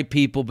tipping the right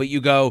people, but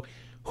you go,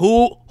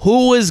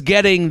 who is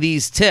getting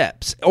these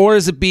tips? Or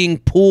is it being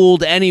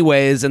pooled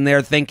anyways, and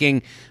they're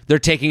thinking they're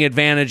taking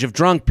advantage of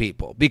drunk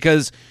people?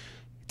 Because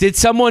did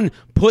someone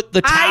put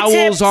the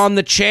towels on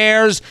the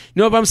chairs? You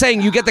know what I'm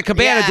saying? You get the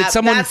cabana. Yeah, did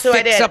someone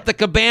fix up the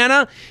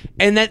cabana?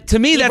 And that, to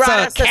me, that's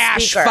a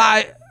cash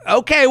five.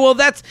 Okay, well,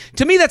 that's,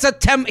 to me, that's a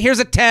 10. Here's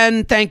a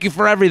 10. Thank you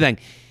for everything.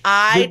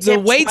 I the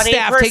wait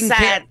staff taking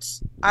care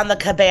on the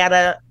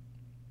cabana.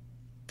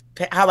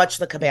 How much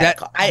the cabana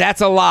cost?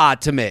 That's a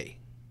lot to me.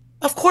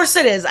 Of course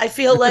it is. I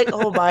feel like,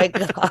 oh my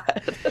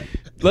God.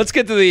 Let's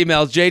get to the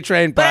emails.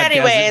 JTrain Podcast. But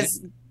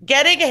anyways,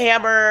 getting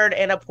hammered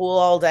in a pool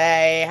all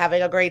day,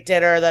 having a great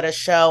dinner, then a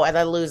show, and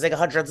then losing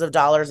hundreds of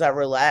dollars at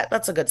roulette.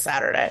 That's a good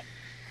Saturday.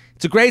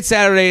 It's a great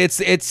Saturday.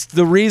 It's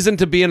the reason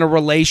to be in a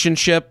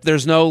relationship.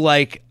 There's no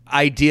like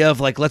idea of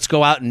like, let's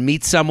go out and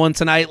meet someone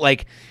tonight.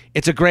 Like,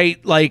 it's a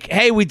great, like,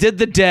 hey, we did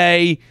the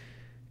day.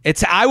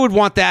 I would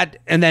want that,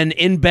 and then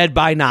in bed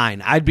by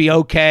 9. I'd be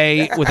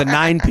okay with a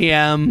 9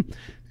 p.m.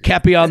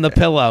 Kepi on the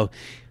pillow.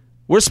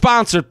 We're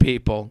sponsored,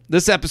 people.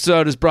 This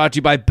episode is brought to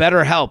you by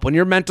BetterHelp. When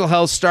your mental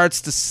health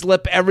starts to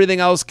slip, everything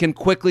else can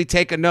quickly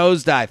take a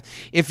nosedive.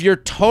 If you're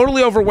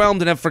totally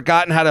overwhelmed and have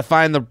forgotten how to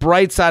find the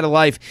bright side of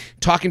life,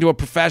 talking to a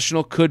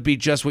professional could be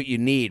just what you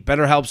need.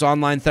 BetterHelp's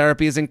online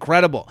therapy is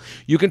incredible.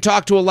 You can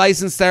talk to a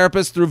licensed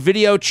therapist through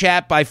video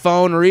chat, by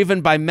phone, or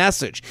even by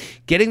message.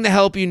 Getting the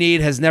help you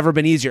need has never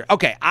been easier.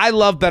 Okay, I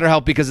love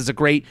BetterHelp because it's a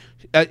great,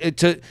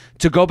 to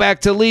go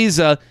back to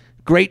Lisa,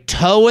 great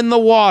toe in the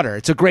water.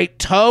 It's a great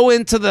toe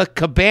into the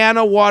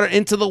cabana water,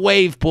 into the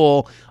wave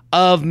pool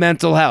of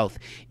mental health.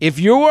 If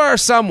you are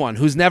someone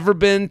who's never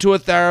been to a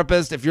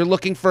therapist, if you're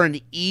looking for an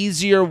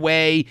easier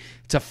way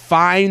to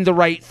find the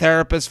right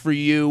therapist for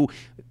you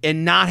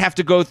and not have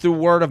to go through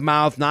word of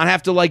mouth, not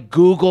have to like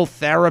Google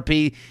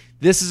therapy,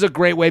 this is a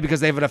great way because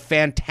they have a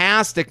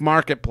fantastic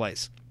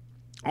marketplace.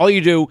 All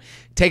you do,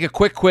 take a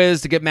quick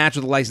quiz to get matched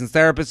with a licensed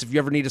therapist. If you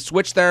ever need to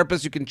switch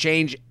therapists, you can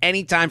change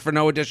anytime for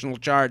no additional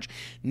charge.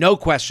 No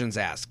questions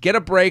asked. Get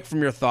a break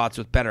from your thoughts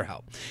with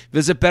BetterHelp.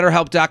 Visit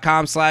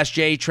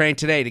BetterHelp.com/JTrain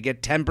today to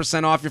get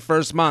 10% off your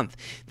first month.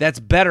 That's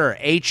Better,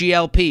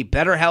 H-E-L-P,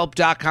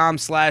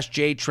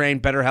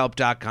 BetterHelp.com/JTrain,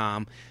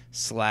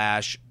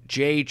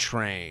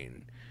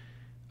 BetterHelp.com/JTrain.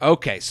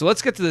 Okay, so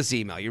let's get to this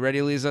email. You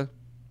ready, Lisa?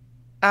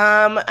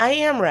 I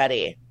am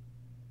ready.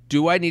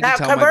 Do I need to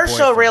tell my boyfriend? That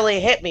commercial really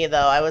hit me, though.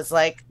 I was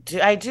like,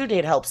 I do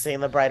need help seeing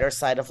the brighter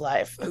side of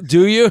life.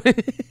 Do you?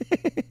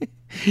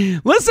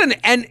 Listen,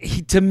 and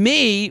to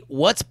me,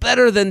 what's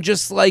better than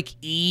just like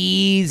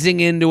easing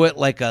into it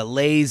like a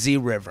lazy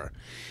river?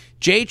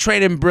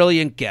 JTrain and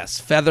brilliant guests.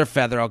 Feather,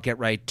 I'll get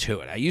right to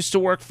it. I used to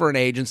work for an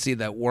agency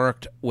that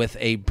worked with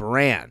a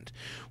brand.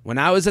 When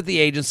I was at the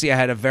agency, I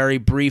had a very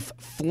brief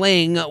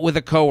fling with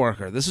a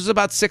coworker. This was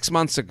about 6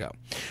 months ago.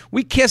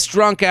 We kissed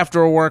drunk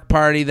after a work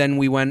party, then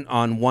we went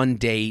on one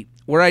date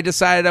where I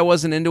decided I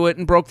wasn't into it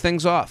and broke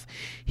things off.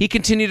 He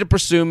continued to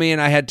pursue me,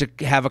 and I had to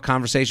have a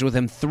conversation with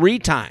him 3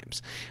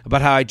 times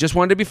about how I just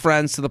wanted to be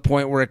friends, to the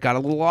point where it got a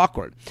little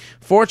awkward.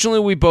 Fortunately,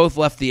 we both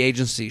left the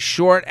agency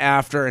short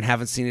after and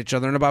haven't seen each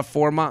other in about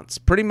 4 months.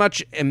 Pretty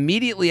much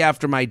immediately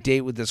after my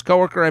date with this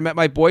coworker, I met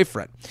my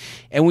boyfriend,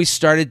 and we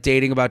started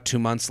dating about 2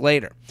 months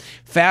later.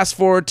 Fast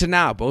forward to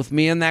now, both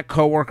me and that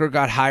coworker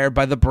got hired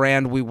by the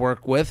brand we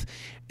work with,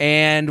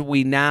 and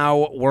we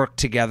now work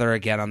together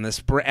again on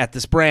this at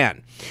this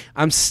brand.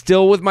 I'm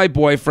still with my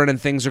boyfriend, and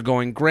things are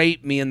going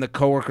great. Me and the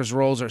coworkers'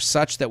 roles are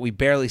such that we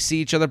barely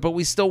see each other, but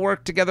we still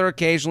work together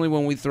occasionally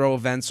when we throw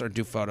events or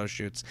do photo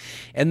shoots.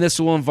 And this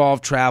will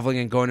involve traveling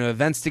and going to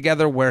events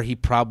together, where he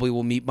probably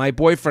will meet my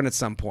boyfriend at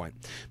some point.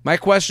 My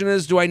question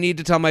is, do I need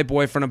to tell my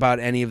boyfriend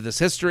about any of this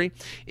history?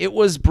 It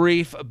was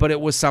brief, but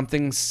it was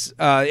something.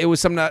 It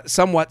was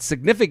somewhat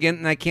significant,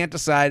 and I can't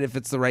decide if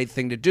it's the right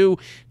thing to do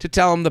to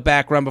tell him the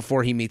background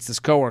before he meets this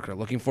coworker.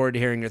 Looking forward to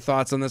hearing your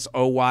thoughts on this.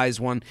 Oh, wise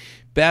one.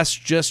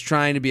 Best just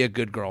trying to be a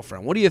good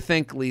girlfriend. What do you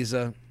think,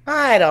 Lisa?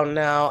 I don't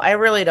know. I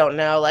really don't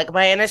know. Like,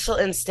 my initial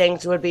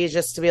instinct would be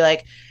just to be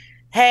like,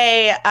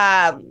 hey,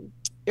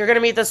 you're going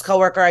to meet this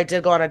coworker. I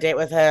did go on a date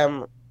with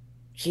him.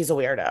 He's a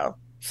weirdo.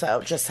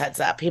 So just heads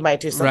up, he might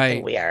do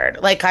something weird,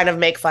 like kind of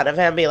make fun of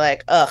him, be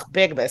like, "Ugh,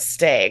 big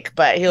mistake,"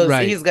 but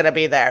he's gonna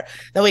be there.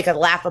 Then we can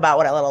laugh about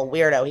what a little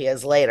weirdo he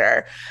is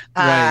later.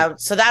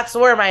 So that's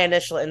where my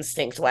initial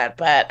instinct went,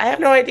 but I have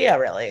no idea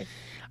really.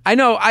 I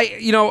know.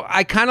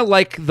 I kind of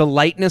like the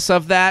lightness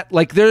of that.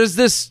 Like, there's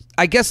this.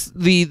 I guess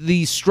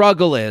the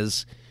struggle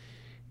is,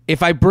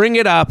 if I bring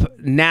it up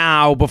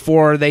now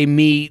before they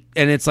meet,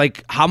 and it's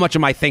like, how much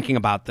am I thinking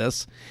about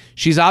this?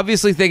 She's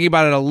obviously thinking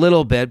about it a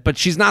little bit, but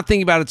she's not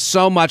thinking about it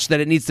so much that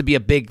it needs to be a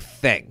big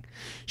thing.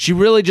 She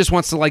really just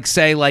wants to like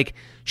say like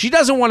she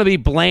doesn't want to be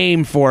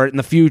blamed for it in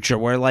the future,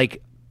 where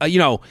like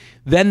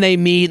then they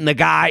meet and the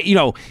guy,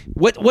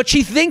 what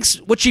she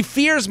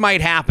fears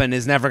might happen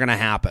is never going to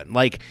happen.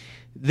 Like,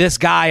 this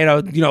guy at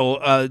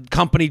a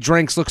company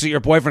drinks, looks at your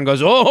boyfriend, and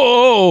goes,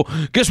 "Oh,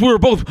 guess we were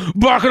both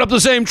barking up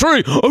the same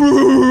tree."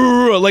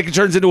 Like, it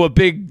turns into a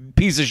big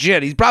piece of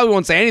shit. He probably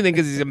won't say anything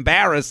because he's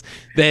embarrassed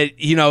that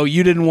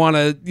you didn't want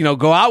to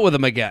go out with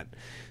him again.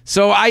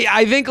 So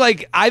I think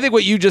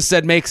what you just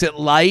said makes it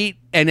light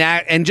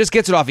and just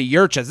gets it off of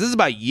your chest. This is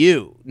about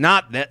you,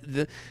 not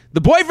the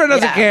boyfriend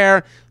doesn't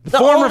care. The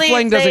former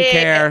fling doesn't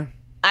care.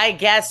 I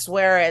guess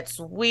where it's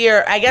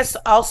weird, I guess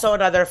also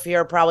another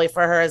fear probably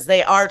for her is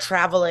they are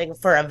traveling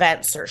for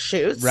events or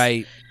shoots.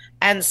 Right.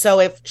 And so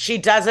if she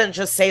doesn't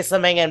just say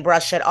something and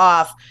brush it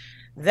off,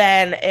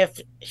 then if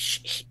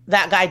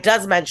that guy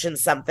does mention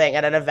something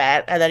at an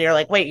event and then you're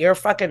like, wait, you're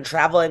fucking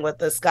traveling with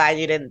this guy and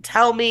you didn't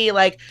tell me,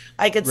 like,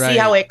 I could see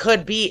how it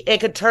could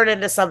turn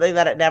into something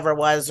that it never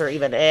was or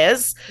even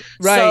is.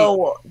 Right.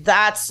 So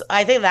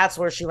I think that's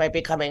where she might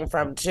be coming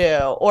from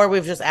too. Or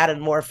we've just added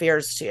more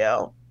fears to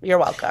you. You're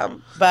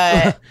welcome.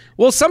 But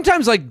well,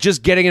 sometimes like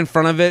just getting in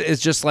front of it is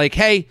just like,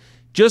 hey,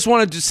 just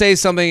wanted to say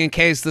something in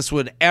case this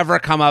would ever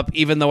come up,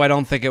 even though I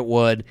don't think it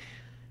would.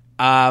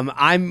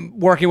 I'm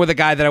working with a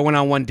guy that I went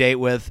on one date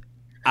with.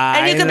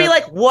 And you could be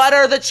like, what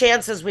are the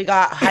chances we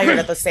got hired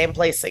at the same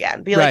place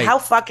again? Be like, how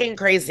fucking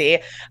crazy.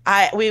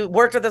 We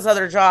worked at this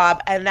other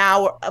job and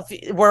now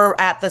we're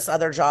at this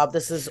other job.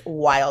 This is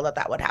wild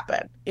that would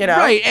happen.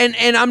 Right.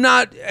 And I'm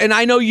not, and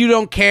I know you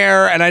don't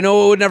care and I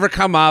know it would never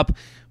come up,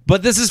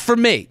 but this is for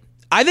me.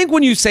 I think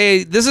when you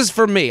say this is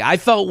for me, I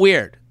felt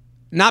weird.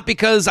 Not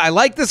because I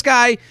like this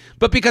guy,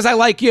 but because I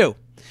like you.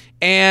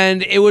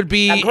 And it would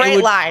be a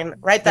great line.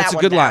 Write that That's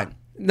one a good down. line.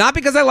 Not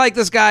because I like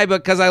this guy,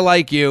 but because I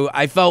like you.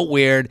 I felt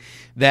weird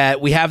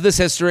that we have this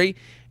history.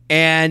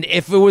 And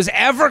if it was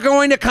ever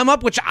going to come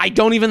up, which I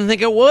don't even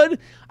think it would,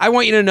 I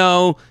want you to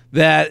know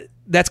that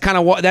that's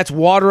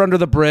water under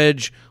the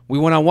bridge. We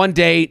went on one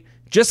date,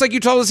 just like you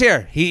told us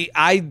here.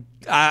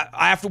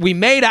 After we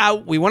made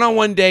out, we went on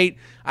one date.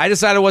 I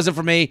decided it wasn't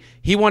for me.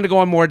 He wanted to go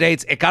on more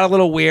dates. It got a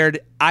little weird.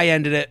 I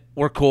ended it.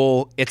 We're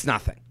cool. It's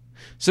nothing.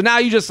 So now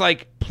you just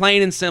like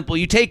plain and simple.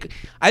 I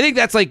think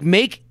that's like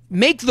make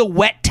the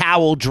wet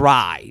towel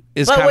dry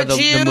is kind of the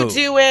move. But would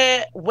you do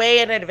it way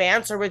in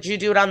advance or would you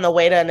do it on the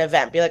way to an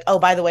event? Be like, oh,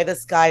 by the way,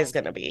 this guy is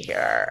going to be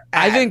here.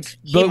 I think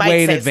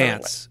way in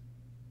advance.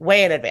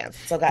 Way in advance.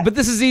 It's okay. But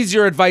this is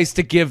easier advice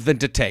to give than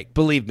to take.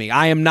 Believe me,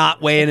 I am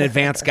not way in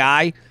advance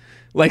guy.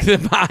 Like,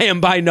 I am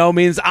by no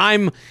means.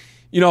 I'm,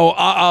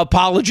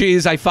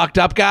 apologies, I fucked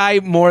up guy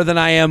more than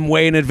I am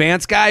way in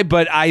advance guy.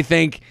 But I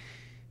think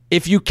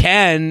if you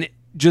can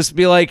just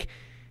be like,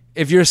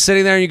 if you're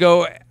sitting there and you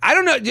go, I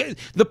don't know.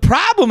 The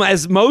problem,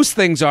 as most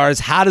things are, is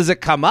how does it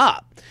come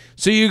up?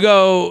 So you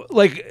go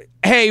like,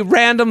 hey,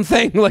 random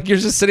thing, like you're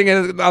just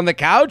sitting on the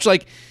couch.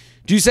 Like,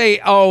 do you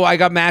say, oh, I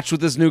got matched with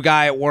this new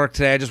guy at work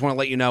today. I just want to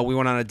let you know we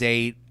went on a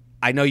date.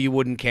 I know you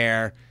wouldn't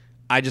care.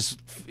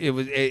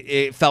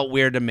 It felt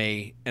weird to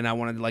me, and I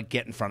wanted to like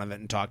get in front of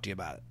it and talk to you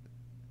about it.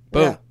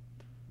 Boom.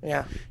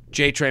 Yeah.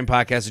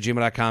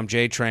 JTrainPodcast@gmail.com.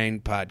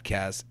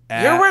 JTrainPodcast.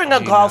 You're wearing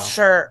a golf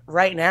shirt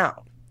right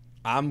now.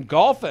 I'm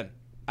golfing.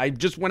 I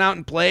just went out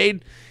and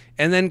played,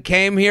 and then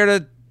came here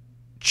to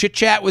chit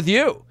chat with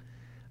you.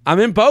 I'm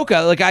in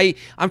Boca. Like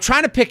I'm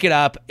trying to pick it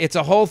up. It's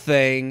a whole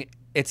thing.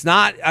 It's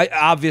not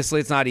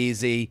obviously it's not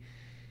easy.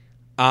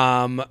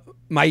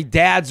 My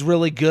dad's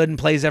really good and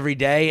plays every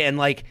day, and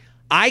like.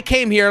 I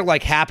came here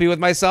like happy with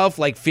myself,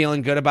 like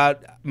feeling good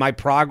about my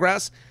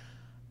progress.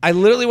 I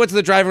literally went to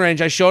the driving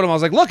range. I showed him. I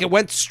was like, look, it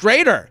went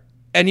straighter.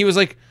 And he was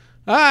like,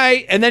 all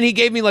right. And then he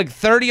gave me like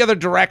 30 other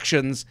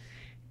directions.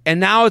 And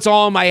now it's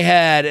all in my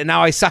head. And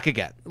now I suck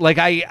again. Like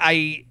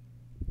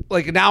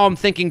now I'm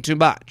thinking too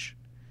much.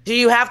 Do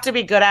you have to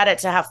be good at it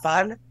to have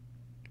fun?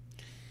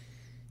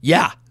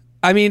 Yeah.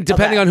 I mean,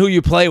 depending on who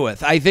you play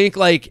with. I think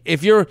like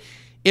if you're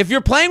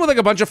playing with like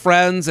a bunch of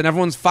friends and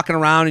everyone's fucking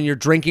around and you're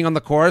drinking on the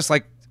course,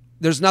 like,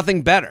 there's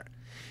nothing better.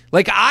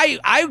 Like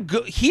I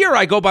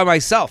go by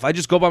myself. I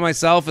just go by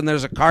myself and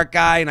there's a cart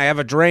guy and I have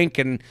a drink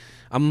and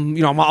I'm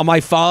on my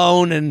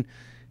phone and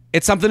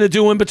it's something to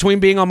do in between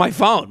being on my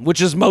phone,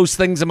 which is most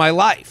things in my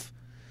life.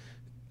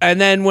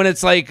 And then when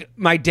it's like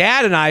my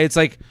dad and I, it's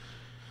like,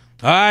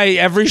 all right,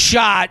 every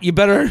shot, you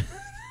better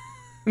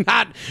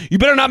not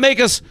make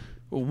us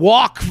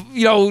walk,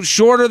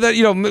 shorter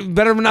than,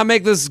 better not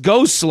make this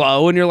go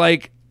slow. And you're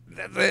like,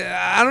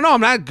 I don't know.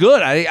 I'm not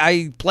good.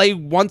 I play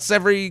once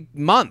every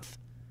month.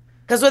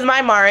 Because with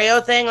my Mario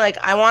thing, like,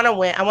 I want to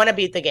win. I want to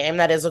beat the game.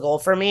 That is a goal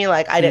for me.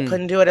 Like,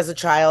 couldn't do it as a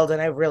child, and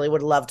I really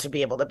would love to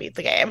be able to beat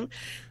the game.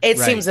 It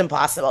seems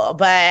impossible.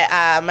 But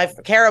my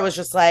Kara was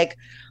just like,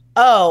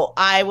 oh,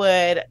 I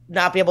would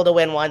not be able to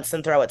win once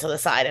and throw it to the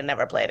side and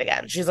never play it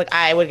again. She's like,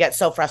 I would get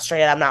so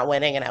frustrated I'm not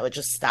winning, and I would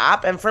just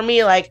stop. And for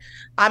me, like,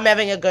 I'm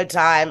having a good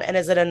time, and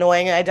is it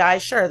annoying I die?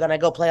 Sure, then I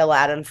go play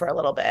Aladdin for a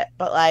little bit.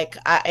 But, like,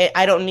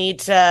 I don't need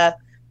to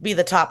be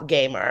the top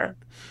gamer.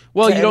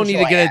 Well, you don't need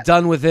to get it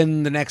done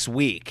within the next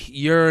week.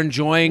 You're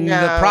enjoying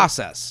the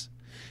process.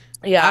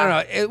 Yeah. I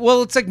don't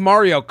know. It's like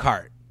Mario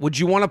Kart. Would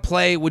you want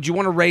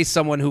to race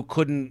someone who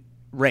couldn't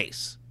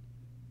race?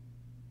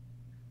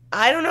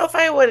 I don't know if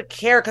I would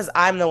care because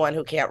I'm the one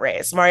who can't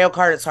race. Mario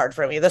Kart is hard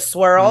for me. The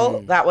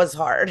swirl, that was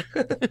hard.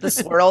 The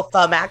swirl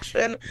thumb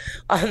action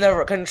on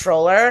the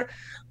controller.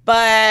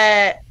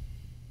 But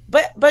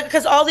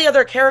because all the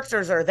other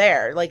characters are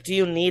there, like, do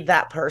you need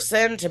that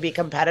person to be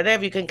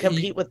competitive? You can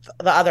compete with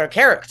the other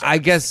characters. I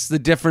guess the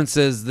difference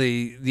is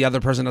the other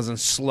person doesn't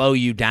slow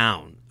you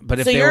down. But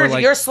if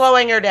you're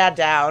slowing your dad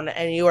down,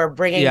 and you are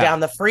bringing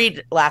down the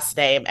free last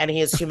name, and he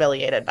is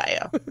humiliated by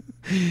you.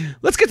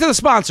 Let's get to the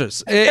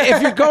sponsors.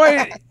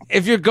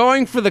 If you're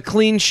going for the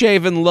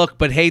clean-shaven look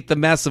but hate the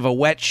mess of a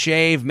wet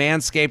shave,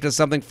 Manscaped has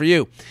something for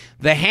you.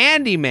 The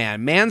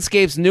Handyman,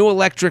 Manscaped's new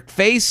electric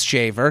face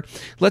shaver,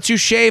 lets you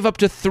shave up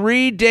to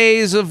 3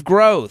 days of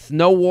growth.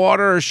 No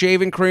water or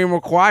shaving cream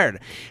required.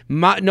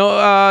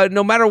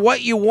 No matter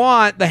what you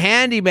want, the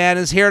Handyman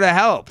is here to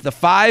help. The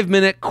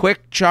 5-minute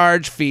quick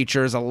charge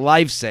feature is a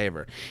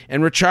lifesaver,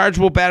 and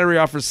rechargeable battery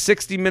offers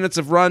 60 minutes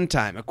of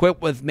runtime.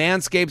 Equipped with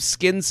Manscaped's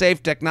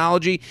skin-safe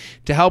technology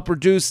to help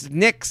reduce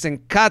nicks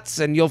and cuts,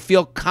 and you'll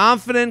feel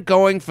confident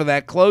going for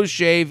that close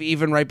shave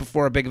even right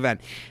before a big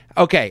event.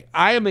 Okay,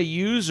 I am a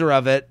user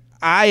of it.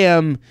 I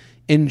am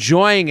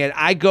enjoying it.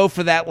 I go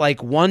for that,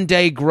 like, 1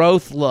 day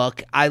growth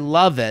look. I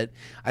love it.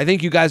 I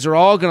think you guys are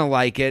all going to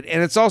like it.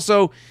 And it's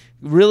also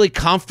really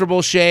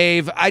comfortable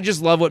shave. I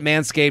just love what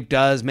Manscaped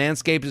does.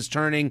 Manscaped is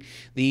turning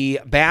the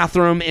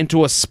bathroom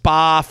into a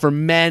spa for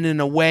men in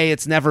a way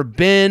it's never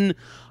been.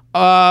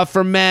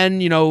 For men,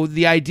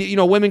 the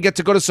idea, women get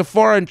to go to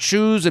Sephora and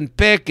choose and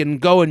pick and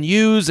go and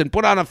use and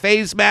put on a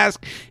face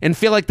mask and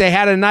feel like they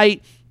had a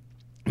night.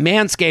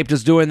 Manscaped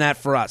is doing that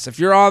for us. If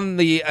you're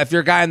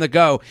a guy on the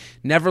go,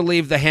 never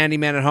leave the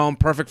Handyman at home.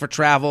 Perfect for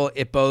travel.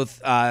 It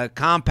both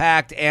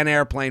compact and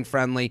airplane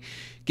friendly.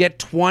 Get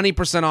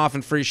 20% off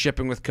and free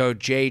shipping with code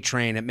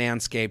JTRAIN at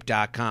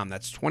manscaped.com.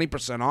 That's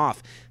 20%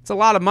 off. It's a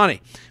lot of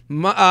money.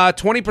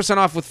 20%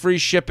 off with free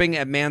shipping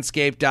at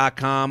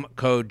manscaped.com.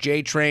 Code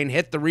JTRAIN.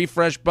 Hit the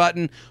refresh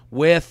button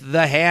with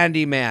the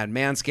Handyman.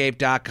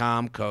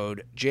 Manscaped.com.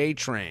 Code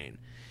JTRAIN.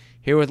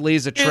 Here with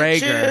Lisa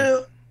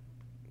Traeger.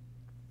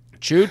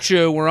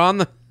 Choo-choo. We're on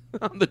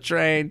the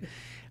train.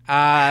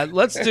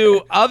 Let's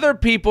do other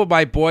people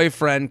my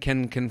boyfriend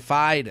can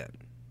confide in.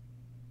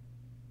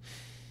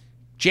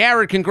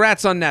 Jared,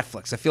 congrats on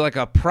Netflix. I feel like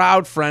a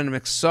proud friend.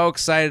 I'm so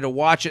excited to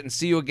watch it and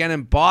see you again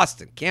in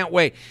Boston. Can't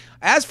wait.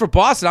 As for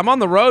Boston, I'm on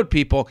the road,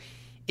 people.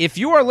 If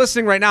you are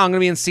listening right now, I'm going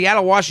to be in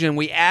Seattle, Washington.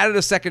 We added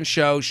a second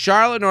show.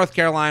 Charlotte, North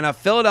Carolina.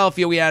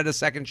 Philadelphia, we added a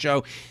second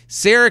show.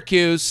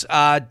 Syracuse.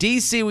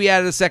 D.C., we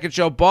added a second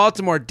show.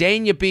 Baltimore,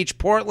 Dania Beach,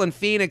 Portland,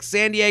 Phoenix,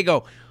 San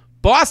Diego.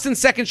 Boston,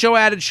 second show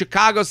added.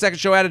 Chicago, second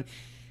show added.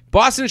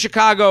 Boston and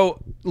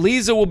Chicago,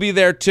 Lisa will be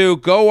there too.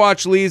 Go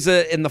watch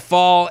Lisa in the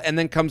fall and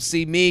then come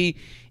see me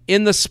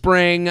in the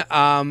spring.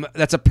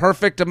 That's a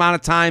perfect amount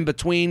of time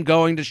between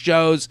going to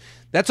shows.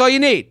 That's all you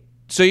need.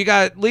 So you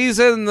got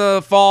Lisa in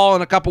the fall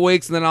in a couple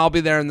weeks, and then I'll be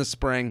there in the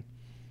spring.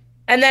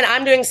 And then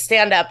I'm doing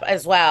stand-up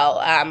as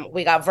well.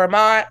 We got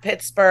Vermont,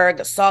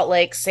 Pittsburgh, Salt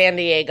Lake, San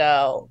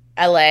Diego,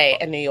 LA,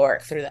 and New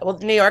York through that. Well,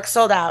 New York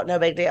sold out. No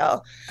big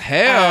deal.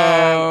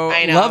 Hell,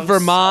 I know. Love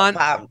Vermont.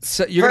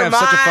 You're going to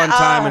have such a fun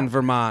time in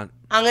Vermont.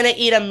 I'm going to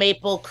eat a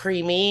maple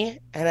creamy,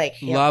 and I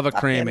can't love a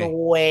creamy.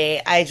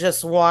 Wait. I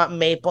just want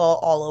maple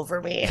all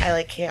over me.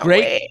 I can't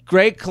wait.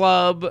 Great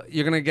club.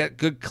 You're going to get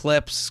good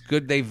clips.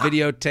 They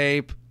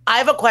videotape. I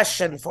have a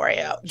question for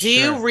you. Do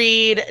you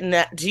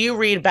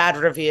read bad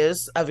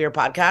reviews of your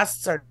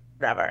podcasts or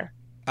never?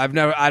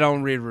 I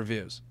don't read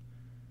reviews.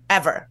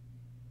 Ever?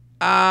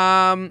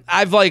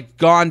 I've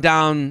gone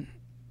down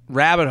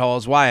rabbit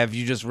holes. Why? Did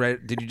you just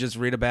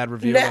read a bad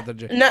review? Not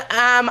about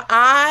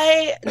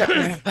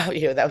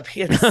you. That would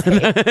be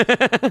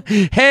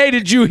insane. Hey,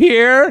 did you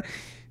hear?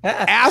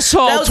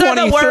 Asshole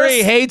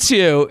 23 hates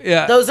you.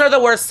 Yeah. Those are the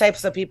worst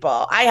types of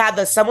people. I had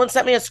this. Someone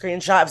sent me a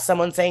screenshot of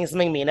someone saying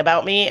something mean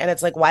about me, and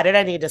it's like, why did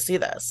I need to see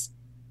this?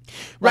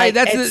 Right.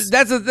 That's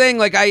the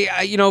thing.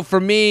 I for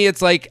me,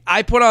 it's like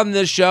I put on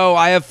this show.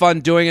 I have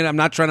fun doing it. I'm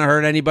not trying to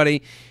hurt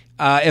anybody.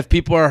 If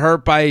people are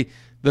hurt by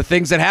the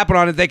things that happen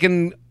on it, they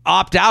can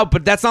opt out.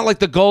 But that's not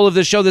the goal of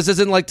this show. This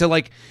isn't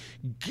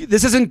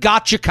this isn't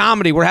gotcha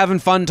comedy. We're having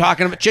fun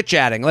talking about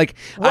chit-chatting.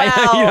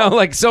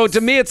 So to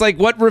me, it's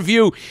what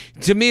review?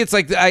 To me, it's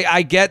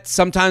I get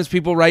sometimes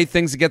people write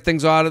things to get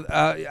things out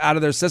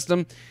of their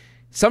system.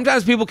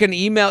 sometimes people can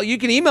email. You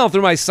can email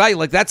through my site.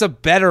 Like, that's a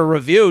better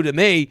review to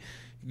me.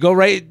 Go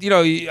right,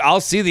 I'll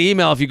see the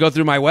email if you go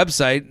through my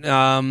website.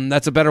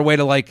 That's a better way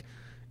to like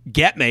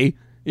get me,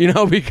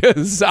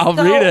 because I'll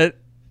read it.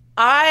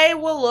 I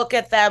will look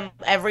at them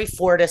every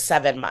 4 to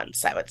 7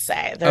 months, I would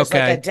say. There's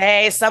like a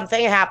day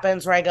something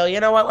happens where I go,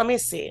 you know what? Let me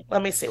see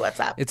what's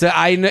up.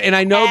 I know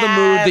the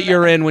mood that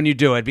you're in when you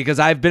do it, because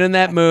I've been in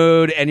that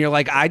mood, and you're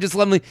like,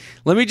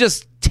 let me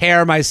just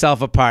tear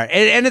myself apart.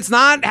 And it's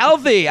not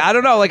healthy. I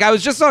don't know. Like, I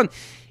was just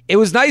it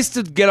was nice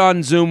to get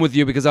on Zoom with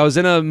you because I was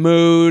in a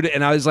mood,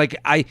 and I was like,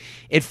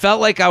 it felt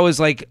like I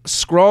was like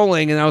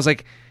scrolling, and I was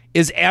like,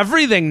 is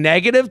everything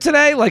negative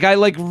today? Like, I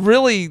like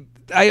really,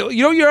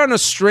 you're on a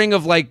string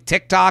of like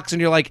TikToks, and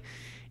you're like,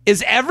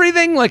 is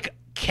everything like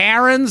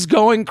Karen's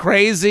going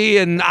crazy,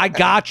 and I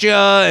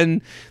gotcha,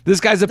 and this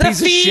guy's a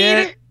piece of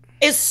shit?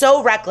 Is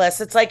so reckless.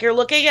 It's like you're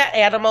looking at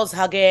animals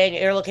hugging,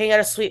 you're looking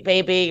at a sweet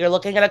baby, you're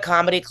looking at a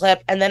comedy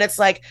clip, and then it's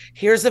like,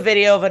 here's a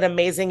video of an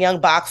amazing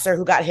young boxer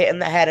who got hit in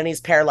the head and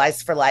he's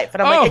paralyzed for life.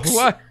 And I'm like,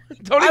 what?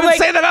 Don't even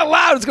say that out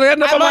loud. It's going to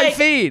end up on my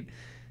feed.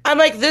 I'm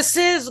like, this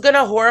is going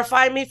to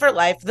horrify me for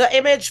life. The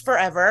image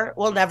forever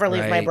will never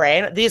leave my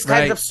brain. These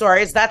kinds of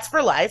stories, that's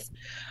for life.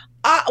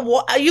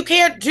 You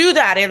can't do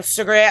that,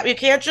 Instagram. You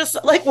can't just,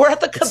 like, we're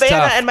at the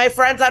cabana and my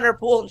friend's on her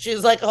pool and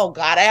she's like, oh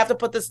God, I have to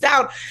put this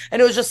down.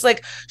 And it was just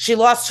like, she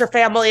lost her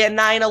family at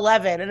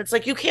 9/11. And it's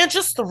like, you can't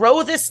just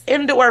throw this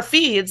into our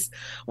feeds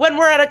when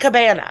we're at a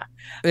cabana.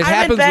 It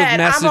happens with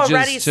messages, I'm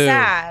already too.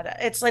 sad.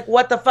 It's like,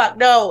 what the fuck?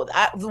 No,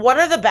 one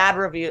of the bad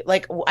reviews,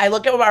 like, I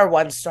look at our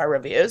 1-star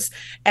reviews,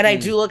 and I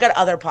do look at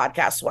other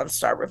podcasts'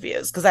 1-star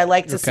reviews, because I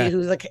like to see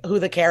who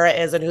the Kara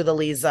is and who the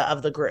Lisa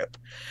of the group.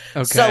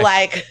 Okay. So,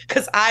 like,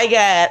 because I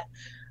get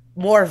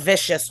more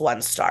vicious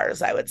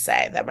 1-stars, I would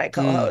say, than my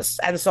co-hosts.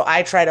 And so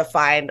I try to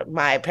find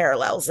my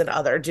parallels in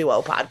other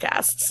duo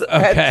podcasts.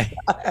 Okay.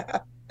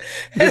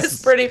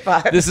 It's pretty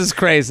fun. This is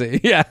crazy.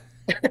 Yeah.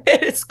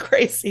 It is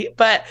crazy.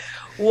 But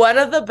one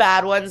of the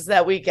bad ones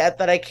that we get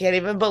that I can't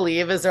even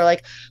believe is they're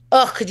like,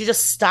 oh, could you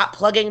just stop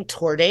plugging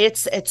tour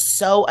dates? It's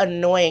so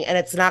annoying and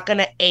it's not going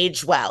to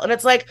age well. And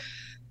it's like,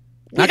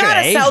 we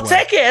got to sell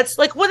tickets.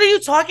 Like, what are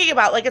you talking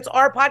about? Like, it's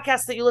our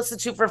podcast that you listen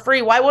to for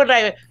free. Why wouldn't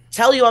I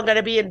tell you I'm going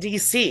to be in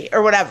DC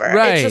or whatever?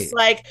 Right. It's just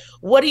like,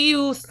 what are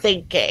you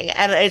thinking?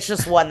 And it's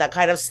just one that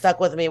kind of stuck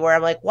with me where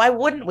I'm like, why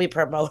wouldn't we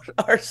promote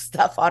our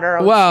stuff on our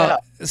own show?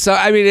 So,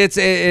 I mean,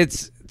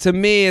 it's to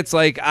me, it's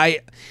like,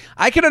 I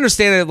can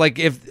understand it. Like,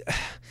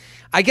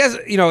 I guess,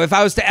 if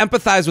I was to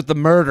empathize with the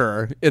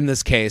murderer in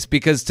this case,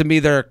 because to me,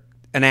 they're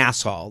an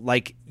asshole.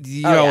 Like,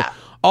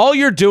 all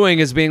you're doing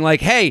is being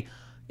like, hey,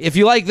 if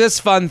you like this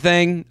fun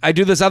thing, I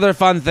do this other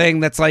fun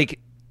thing that's like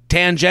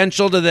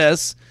tangential to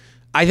this.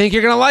 I think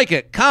you're going to like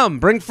it. Come,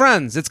 bring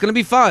friends. It's going to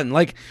be fun.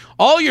 Like,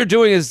 all you're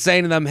doing is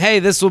saying to them, hey,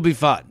 this will be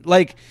fun.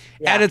 Like,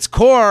 at its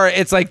core,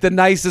 it's like the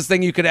nicest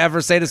thing you could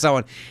ever say to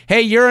someone.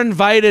 Hey, you're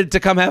invited to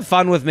come have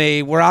fun with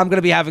me, where I'm going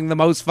to be having the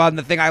most fun,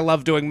 the thing I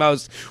love doing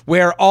most,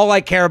 where all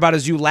I care about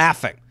is you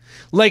laughing.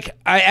 Like,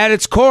 at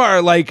its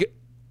core, like,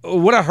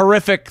 what a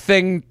horrific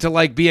thing to,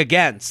 like, be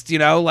against,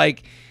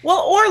 like... Well,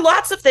 or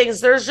lots of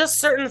things. There's just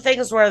certain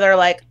things where they're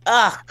like,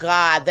 oh,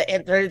 God,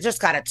 they're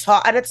just got to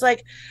talk. And it's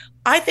like,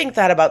 I think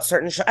that about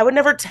certain shows. I would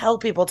never tell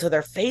people to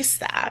their face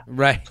that.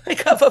 Right.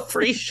 Like, of a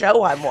free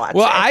show I'm watching.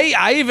 Well,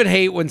 I even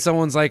hate when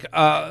someone's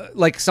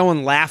like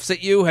someone laughs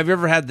at you. Have you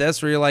ever had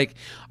this where you're like,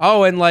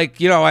 oh, and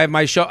like, I have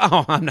my show.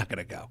 Oh, I'm not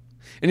going to go.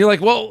 And you're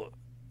like, well,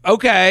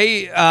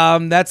 okay.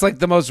 That's like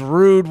the most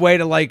rude way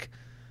to like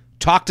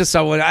talk to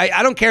someone.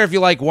 I don't care if you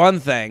like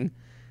one thing.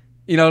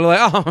 Like,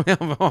 oh,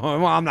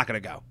 well, I'm not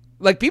going to go.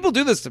 Like, people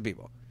do this to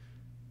people.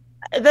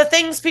 The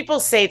things people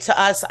say to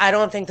us, I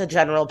don't think the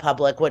general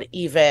public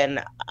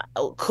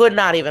could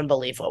not even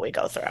believe what we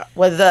go through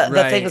with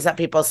the things that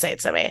people say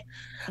to me.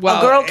 Well,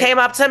 a girl came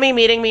up to me,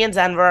 meeting me in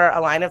Denver, a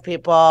line of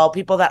people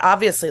that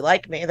obviously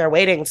like me. They're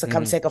waiting to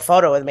come take a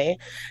photo with me.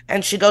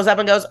 And she goes up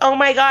and goes, oh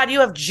my God,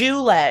 you have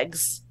Jew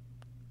legs.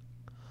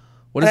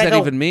 What does that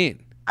even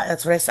mean?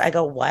 That's what I said. I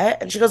go,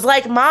 what? And she goes,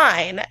 like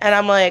mine. And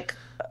I'm like,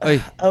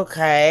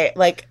 okay,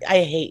 like,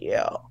 I hate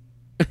you.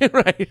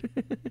 Right.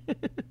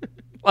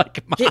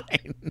 Like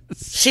mine.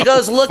 She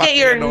goes, look at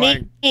your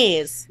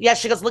knees. Yeah,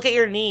 she goes, look at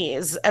your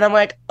knees. And I'm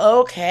like,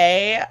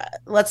 okay,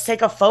 let's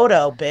take a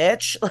photo,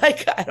 bitch.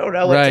 Like, I don't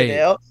know what to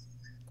do.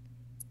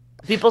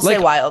 People say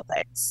wild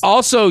things.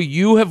 Also,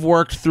 you have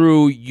worked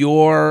through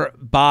your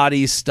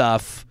body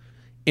stuff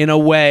in a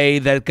way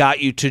that got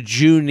you to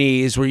Jew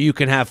knees where you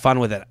can have fun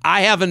with it.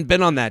 I haven't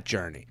been on that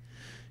journey.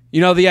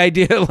 The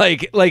idea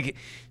like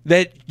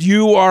that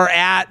you are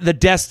at the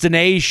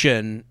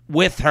destination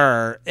with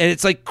her, and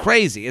it's like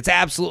crazy. It's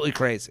absolutely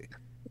crazy.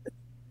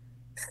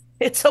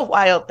 It's a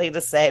wild thing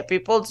to say.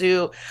 People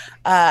do,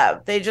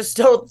 they just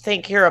don't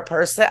think you're a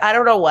person. I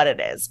don't know what it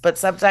is, but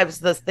sometimes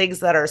the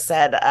things that are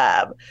said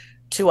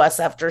to us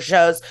after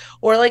shows,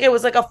 or like it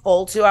was like a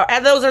full 2 hour,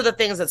 and those are the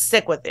things that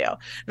stick with you.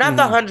 Not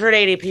the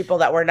 180 people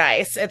that were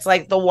nice. It's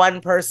like the one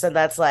person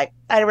that's like,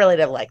 I really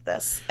didn't like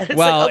this. And it's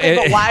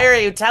but why are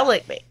you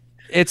telling me?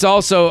 It's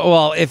also,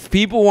 well, if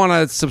people want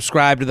to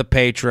subscribe to the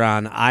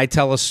Patreon, I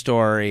tell a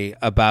story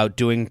about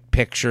doing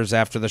pictures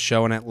after the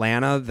show in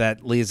Atlanta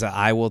that, Lisa,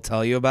 I will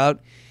tell you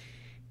about.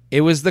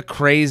 It was the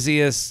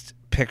craziest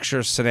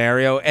picture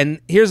scenario.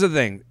 And here's the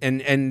thing,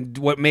 and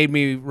what made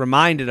me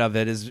reminded of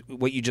it is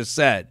what you just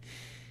said.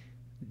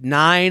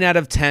 9 out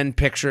of 10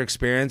 picture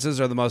experiences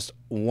are the most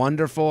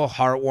wonderful,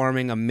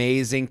 heartwarming,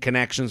 amazing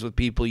connections with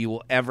people you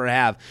will ever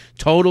have.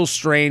 Total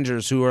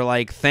strangers who are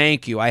like,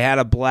 thank you, I had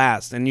a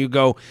blast. And you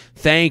go,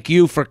 thank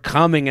you for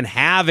coming and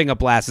having a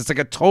blast. It's like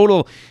a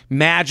total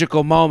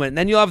magical moment. And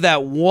then you'll have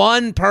that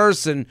one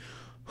person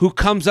who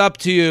comes up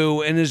to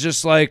you and is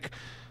just like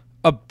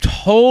a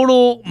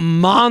total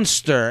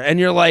monster. And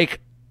you're like,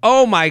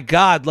 oh my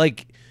God,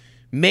 like,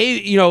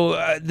 maybe,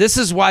 this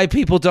is why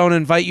people don't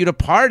invite you to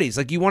parties.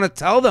 Like, you want to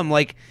tell them,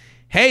 like,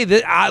 hey,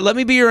 let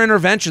me be your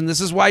intervention. This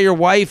is why your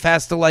wife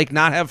has to, like,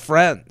 not have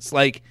friends.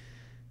 Like,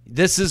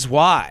 this is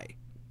why.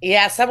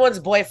 Yeah, someone's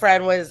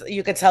boyfriend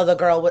you could tell the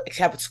girl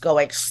kept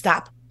going,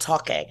 stop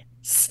talking,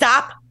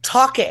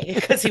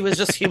 because he was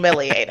just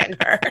humiliating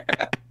her.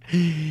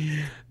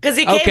 Because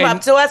he came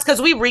up to us,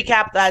 because we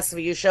recapped the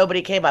SVU show, but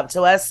he came up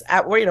to us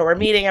we're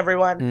meeting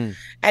everyone,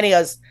 and he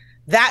goes,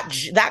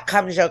 that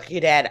cum joke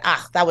you did,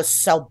 that was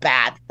so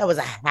bad. That was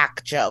a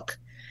hack joke.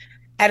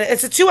 And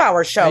it's a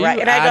 2-hour show, Are right?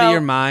 You and out of your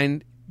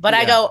mind? But yeah.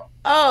 I go,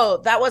 oh,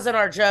 that wasn't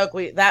our joke.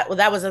 That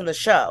was in the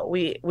show.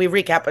 We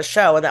recap a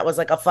show, and that was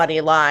like a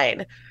funny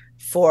line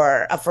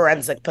for a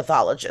forensic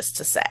pathologist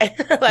to say.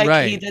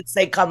 Right. He did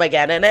say come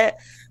again in it.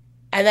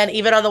 And then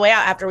even on the way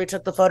out, after we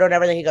took the photo and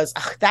everything, he goes,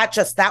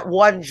 that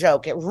one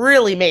joke, it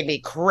really made me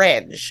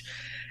cringe.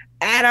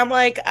 And I'm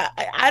like,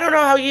 I don't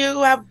know how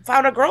you have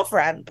found a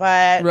girlfriend,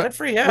 but good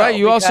for you. Right,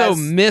 you also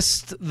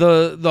missed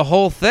the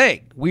whole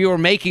thing. We were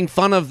making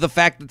fun of the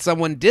fact that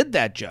someone did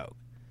that joke.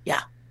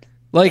 Yeah.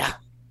 Yeah.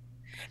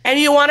 And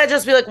you want to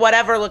just be like,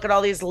 whatever, look at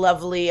all these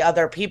lovely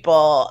other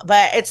people.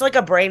 But it's like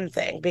a brain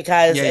thing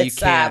because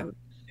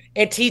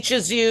it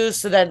teaches you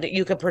so then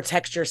you can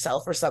protect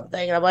yourself or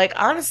something. And I'm like,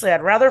 honestly,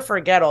 I'd rather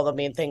forget all the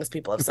mean things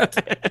people have said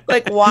to me.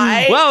 Like,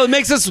 why? Well, it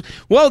makes us,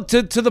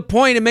 to the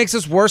point, it makes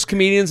us worse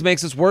comedians,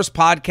 makes us worse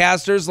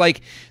podcasters. Like,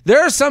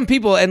 there are some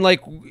people, and like,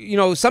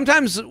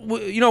 sometimes,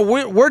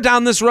 we're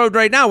down this road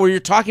right now where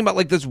you're talking about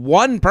like this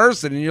one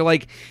person and you're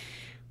like,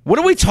 what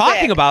are we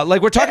talking about?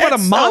 Like, we're talking about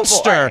a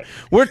monster.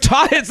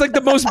 It's like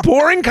the most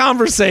boring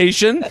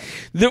conversation.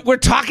 That we're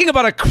talking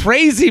about a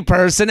crazy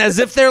person as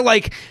if they're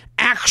like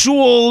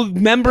actual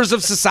members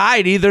of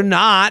society. They're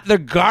not. They're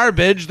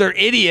garbage. They're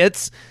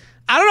idiots.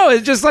 I don't know.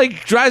 It just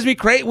like drives me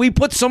crazy. We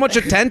put so much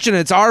attention.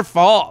 It's our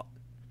fault.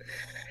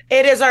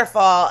 It is our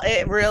fault.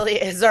 It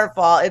really is our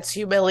fault. It's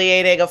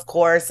humiliating, of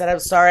course, and I'm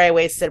sorry I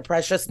wasted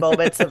precious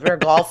moments of your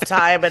golf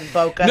time and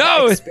Boca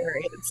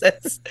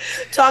experiences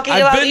talking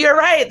about. You're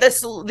right.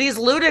 These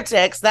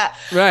lunatics that.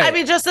 Right. I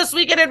mean, just this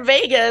weekend in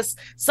Vegas,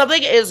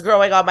 something is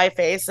growing on my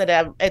face,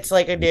 and it's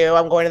like I'm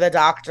going to the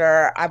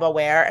doctor. I'm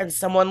aware, and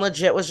someone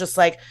legit was just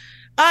like,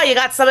 "Oh, you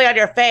got something on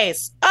your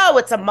face. Oh,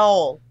 it's a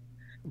mole."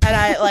 And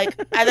I like,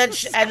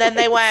 and then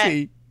they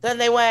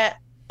went,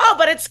 "Oh,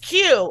 but it's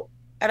cute."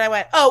 And I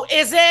went, oh,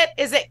 is it?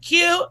 Is it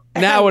cute?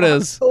 And now it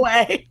is.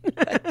 Away.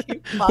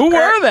 Who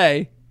were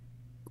they?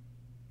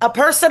 A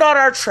person on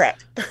our trip.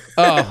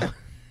 Oh.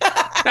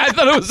 I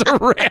thought it was a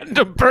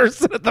random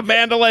person at the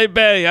Mandalay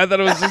Bay. I thought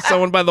it was just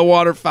someone by the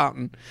water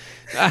fountain.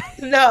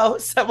 No,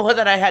 someone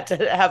that I had to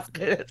have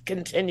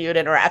continued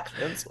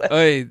interactions with.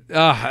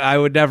 I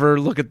would never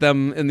look at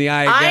them in the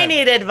eye again. I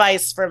need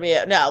advice from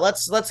you. No,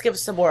 let's give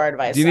some more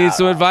advice. Do you need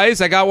some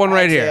advice? I got one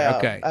right here.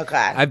 Okay. Okay.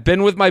 I've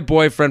been with my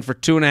boyfriend for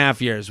 2.5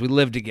 years. We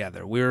lived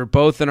together. We were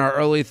both in our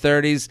early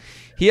 30s.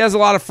 He has a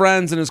lot of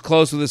friends and is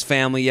close with his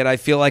family, yet I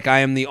feel like I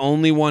am the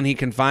only one he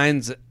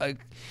confides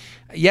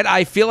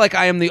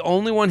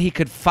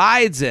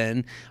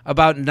in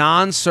about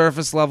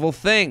non-surface level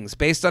things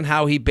based on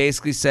how he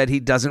basically said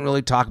he doesn't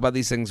really talk about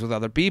these things with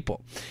other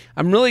people.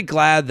 I'm really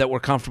glad that we're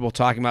comfortable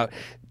talking about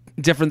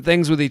different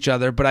things with each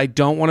other, but I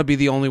don't want to be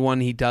the only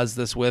one he does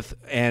this with,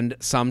 and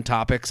some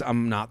topics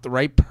I'm not the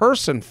right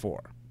person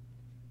for.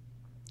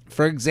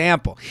 For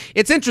example,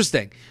 it's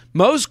interesting.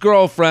 Most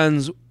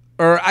girlfriends,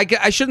 or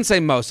I shouldn't say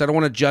most, I don't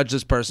want to judge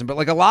this person, but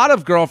like a lot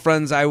of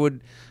girlfriends I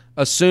would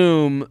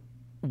assume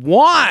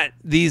want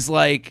these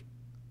like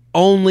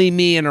only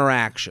me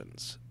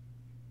interactions.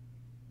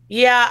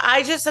 Yeah,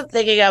 I just am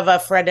thinking of a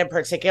friend in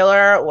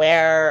particular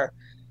where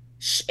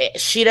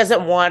she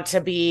doesn't want to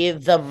be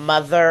the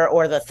mother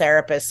or the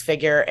therapist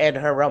figure in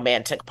her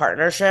romantic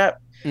partnership.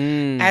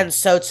 And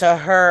so to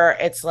her,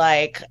 it's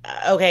like,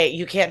 okay,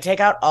 you can't take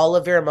out all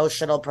of your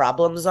emotional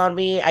problems on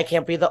me. I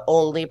can't be the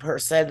only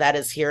person that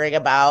is hearing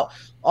about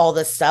all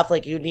this stuff.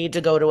 Like, you need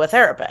to go to a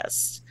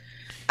therapist.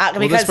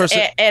 Because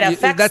it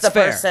affects the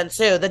person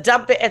too. The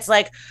dump, it's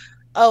like,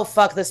 oh,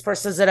 fuck, this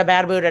person's in a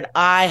bad mood and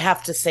I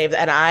have to save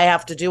and I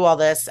have to do all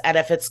this. And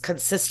if it's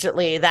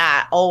consistently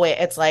that,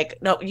 it's like,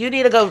 no, you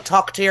need to go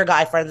talk to your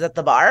guy friends at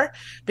the bar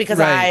because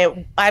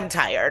I'm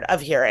tired of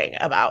hearing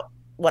about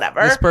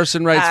whatever. This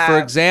person writes, for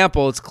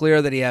example, it's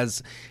clear that he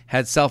has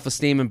had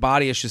self-esteem and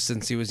body issues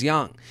since he was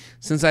young.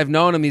 Since I've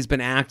known him, he's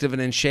been active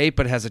and in shape,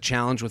 but has a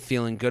challenge with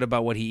feeling good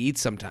about what he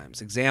eats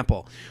sometimes.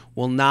 Example,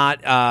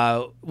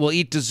 will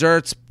eat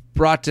desserts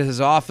brought to his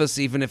office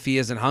even if he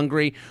isn't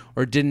hungry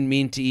or didn't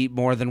mean to eat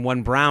more than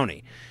one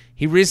brownie.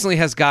 He recently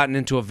has gotten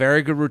into a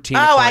very good routine.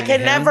 Oh, I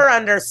can never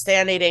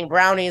understand eating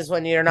brownies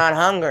when you're not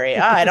hungry.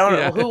 Oh, I don't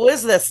know. Who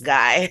is this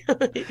guy?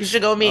 You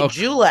should go meet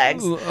Jew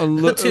Legs.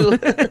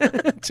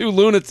 Two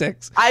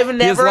lunatics. I've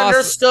never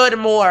understood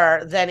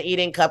more than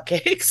eating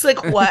cupcakes.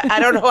 Like, what?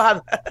 I don't know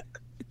how.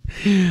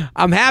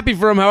 I'm happy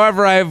for him.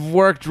 However, I've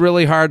worked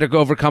really hard to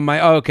overcome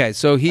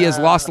so he has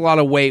lost a lot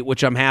of weight,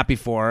 which I'm happy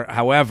for.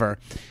 However,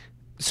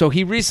 so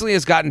he recently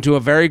has gotten to a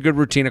very good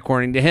routine,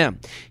 according to him.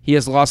 He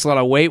has lost a lot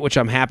of weight, which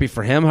I'm happy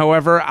for him.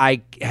 However,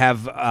 I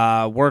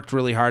have worked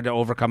really hard to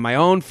overcome my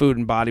own food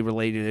and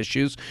body-related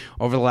issues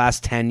over the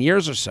last 10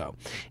 years or so.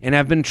 And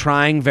I've been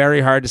trying very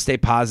hard to stay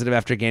positive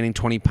after gaining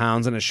 20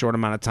 pounds in a short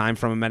amount of time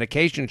from a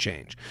medication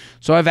change.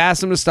 So I've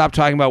asked him to stop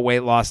talking about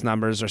weight loss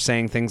numbers or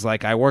saying things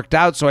like, I worked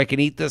out so I can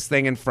eat this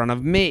thing in front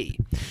of me.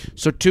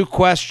 So 2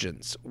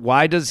 questions.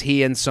 Why does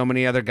he and so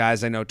many other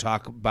guys I know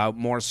talk about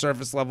more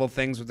surface-level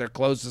things with their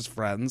closest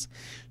friends?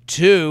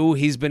 2,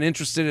 he's been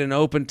interested and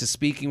open to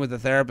speaking with a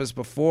therapist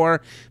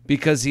before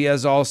because he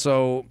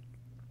also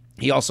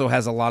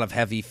has a lot of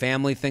heavy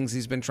family things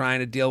he's been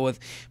trying to deal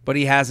with, but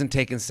he hasn't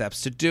taken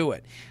steps to do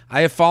it.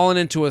 I have fallen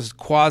into a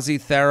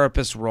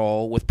quasi-therapist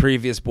role with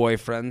previous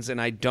boyfriends,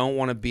 and I don't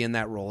want to be in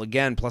that role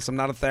again. Plus, I'm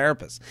not a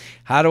therapist.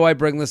 How do I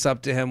bring this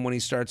up to him when he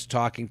starts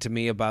talking to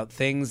me about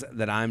things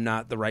that I'm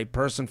not the right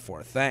person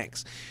for?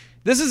 Thanks.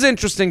 This is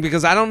interesting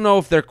because I don't know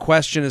if their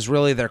question is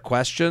really their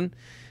question.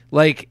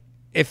 Like,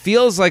 it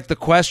feels like the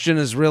question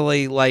is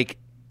really like,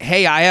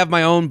 hey, I have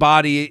my own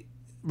body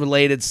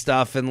related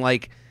stuff, and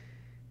like,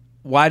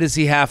 why does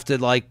he have to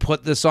like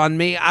put this on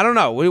me? I don't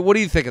know. What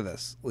do you think of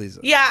this, Lisa?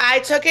 Yeah, I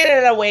took it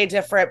in a way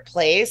different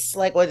place.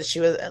 Like when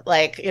she was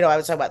like, I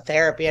was talking about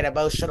therapy and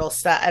emotional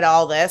stuff and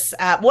all this.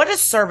 What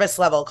is service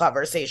level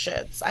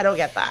conversations? I don't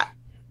get that.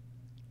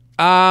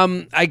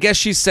 I guess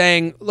she's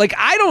saying, like,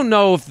 I don't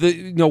know if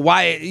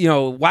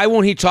why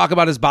won't he talk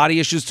about his body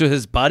issues to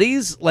his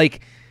buddies?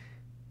 Like,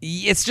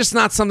 it's just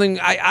not something.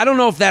 I don't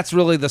know if that's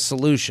really the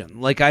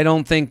solution. Like, I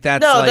don't think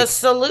that's the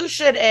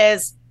solution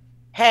is,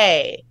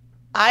 hey,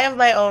 I have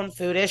my own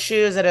food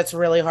issues and it's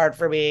really hard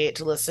for me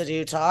to listen to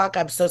you talk.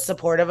 I'm so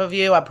supportive of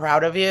you. I'm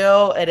proud of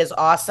you. It is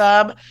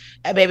awesome.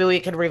 And maybe we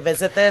can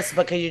revisit this,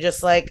 but can you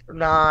just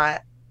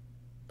not,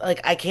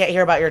 like, I can't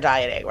hear about your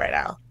dieting right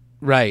now.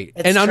 Right.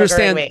 It's and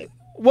understand, me.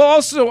 Well,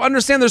 also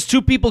understand there's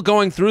 2 people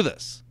going through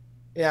this.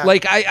 Yeah.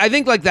 Like, I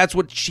think like that's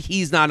what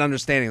he's not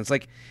understanding. It's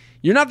like,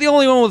 you're not the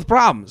only one with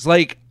problems.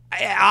 Like,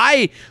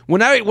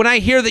 when I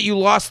hear that you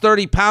lost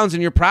 30 pounds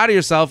and you're proud of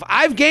yourself,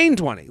 I've gained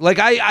 20. Like,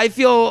 I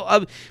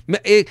feel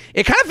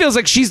it kind of feels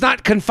like she's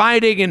not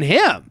confiding in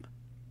him.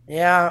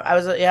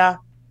 Yeah,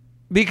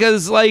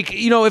 because like,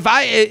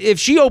 if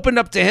she opened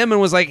up to him and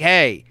was like,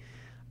 hey,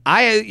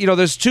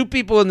 there's 2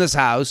 people in this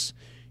house,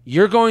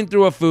 you're going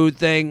through a food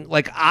thing,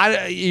 like,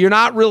 you're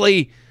not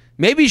really,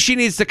 maybe she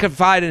needs to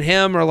confide in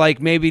him, or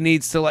like maybe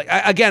needs to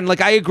again,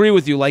 like, I agree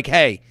with you, like,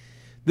 hey,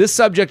 this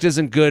subject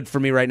isn't good for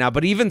me right now.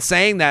 But even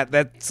saying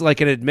that's like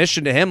an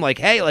admission to him, like,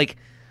 hey, like,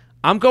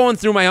 I'm going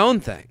through my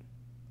own thing,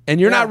 and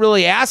you're not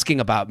really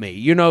asking about me.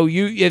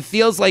 It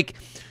feels like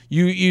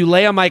you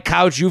lay on my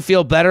couch, you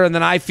feel better, and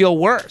then I feel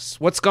worse.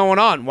 What's going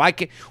on?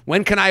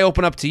 When can I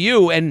open up to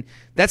you? And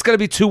that's going to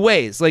be 2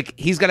 ways. Like,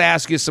 he's got to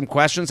ask you some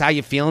questions. How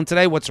you feeling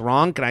today? What's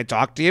wrong? Can I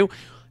talk to you?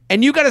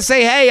 And you got to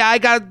say, hey, I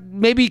got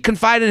maybe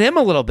confide in him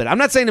a little bit. I'm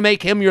not saying to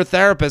make him your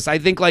therapist. I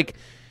think like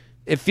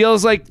it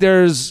feels like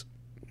there's.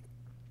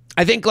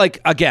 I think, like,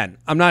 again,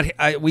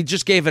 we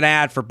just gave an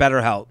ad for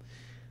BetterHelp.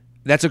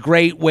 That's a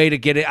great way to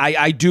get it.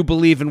 I do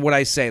believe in what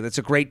I say. That's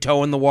a great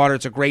toe in the water.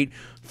 It's a great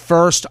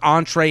first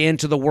entree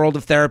into the world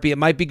of therapy. It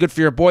might be good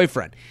for your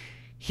boyfriend.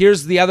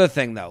 Here's the other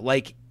thing, though.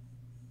 Like,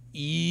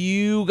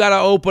 you got to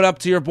open up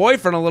to your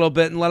boyfriend a little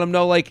bit and let him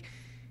know, like,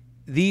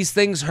 these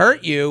things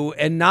hurt you,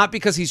 and not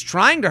because he's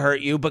trying to hurt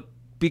you, but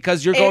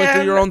because you're going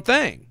through your own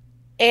thing.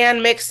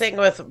 And mixing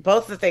with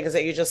both the things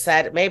that you just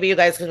said, maybe you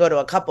guys can go to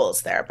a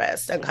couples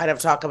therapist and kind of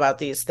talk about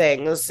these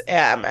things,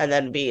 and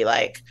then be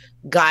like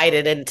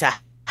guided into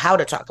how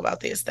to talk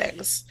about these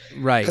things.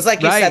 Right. Because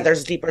like you said,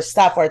 there's deeper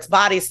stuff where it's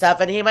body stuff,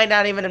 and he might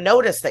not even have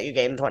noticed that you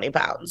gained 20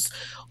 pounds.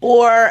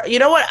 Or, you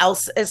know what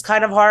else is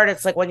kind of hard?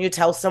 It's like when you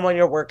tell someone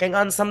you're working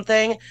on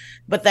something,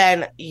 but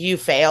then you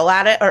fail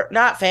at it, or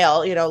not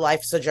fail,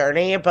 life's a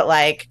journey, but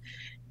like,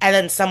 and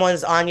then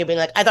someone's on you being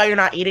like, I thought you're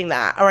not eating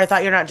that, or I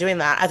thought you're not doing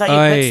that, I thought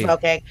you quit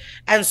smoking.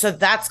 And so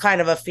that's kind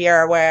of a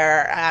fear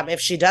where if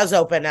she does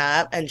open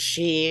up and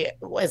she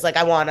is like,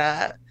 I want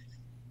to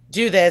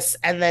do this,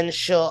 and then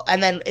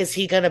is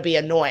he going to be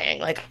annoying?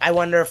 Like, I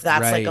wonder if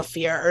that's like a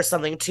fear or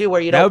something too,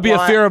 where you don't. That would be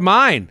a fear of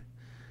mine.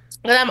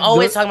 And I'm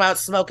always talking about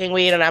smoking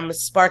weed, and I'm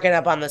sparking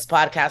up on this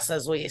podcast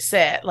as we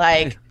sit.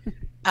 Like,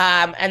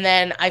 And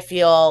then I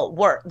feel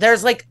work.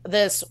 There's like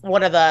this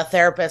one of the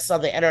therapists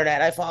on the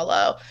internet I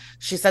follow.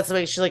 She said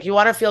something. She's like, "You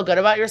want to feel good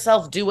about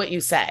yourself? Do what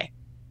you say."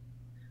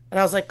 And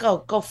I was like,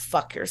 go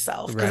fuck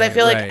yourself. Because I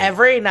feel like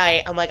every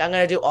night I'm like, I'm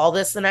going to do all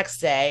this the next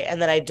day.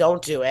 And then I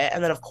don't do it.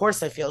 And then, of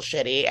course, I feel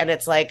shitty. And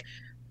it's like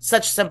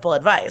such simple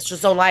advice.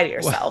 Just don't lie to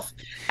yourself.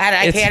 And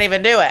I can't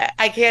even do it.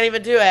 I can't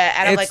even do it.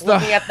 And I'm like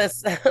looking at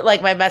this,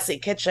 like my messy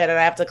kitchen, and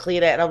I have to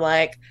clean it. And I'm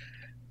like,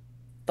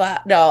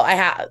 but no, I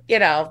have,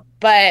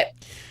 but.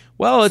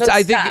 Well,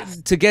 I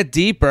think to get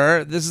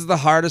deeper, this is the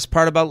hardest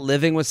part about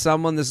living with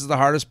someone. This is the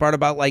hardest part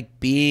about like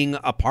being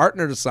a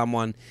partner to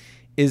someone.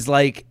 Is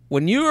like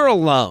when you're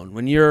alone,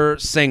 when you're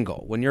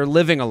single, when you're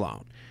living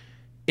alone,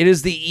 it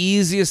is the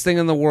easiest thing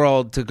in the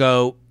world to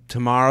go,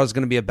 tomorrow's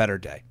going to be a better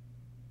day.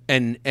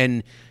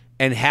 And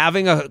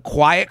having a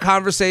quiet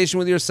conversation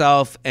with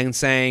yourself and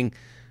saying,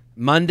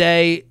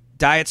 Monday,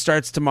 diet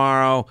starts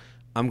tomorrow.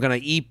 I'm going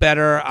to eat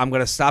better. I'm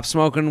going to stop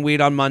smoking weed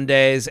on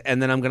Mondays.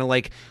 And then I'm going to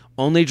like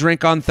only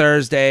drink on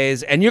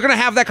Thursdays. And you're going to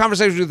have that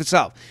conversation with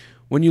yourself.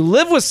 When you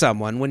live with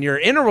someone, when you're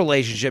in a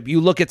relationship, you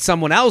look at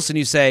someone else and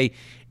you say,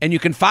 and you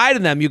confide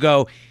in them, you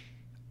go,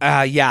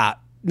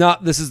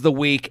 this is the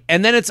week.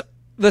 And then it's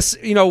this,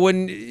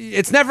 when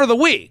it's never the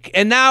week.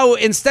 And now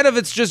instead of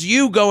it's just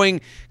you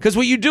going, because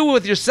what you do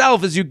with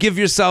yourself is you give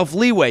yourself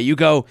leeway. You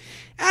go,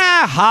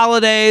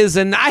 holidays,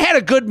 and I had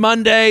a good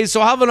Monday,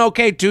 so I'll have an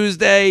okay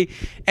Tuesday.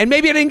 And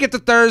maybe I didn't get to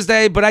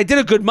Thursday, but I did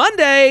a good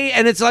Monday,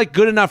 and it's like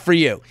good enough for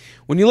you.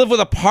 When you live with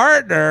a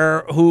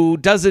partner who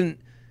doesn't,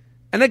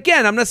 and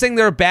again, I'm not saying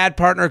they're a bad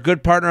partner, a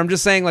good partner. I'm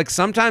just saying like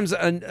sometimes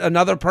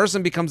another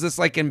person becomes this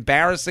like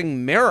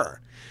embarrassing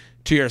mirror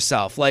to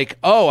yourself. Like,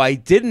 oh, I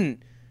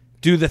didn't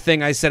do the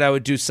thing I said I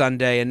would do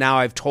Sunday, and now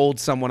I've told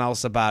someone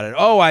else about it.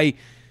 Oh, and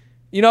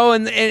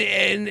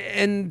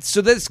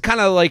so this kind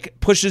of like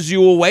pushes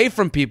you away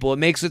from people. It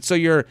makes it so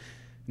you're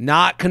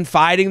not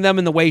confiding them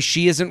in the way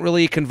she isn't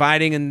really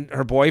confiding in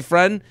her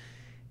boyfriend.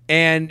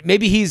 And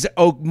maybe he's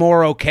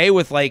more okay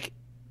with like,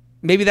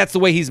 maybe that's the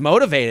way he's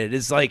motivated,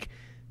 is like,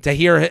 to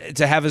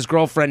have his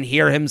girlfriend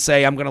hear him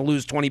say, I'm going to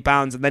lose 20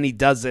 pounds, and then he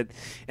does it.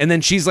 And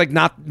then she's like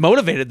not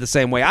motivated the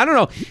same way. I don't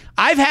know.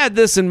 I've had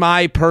this in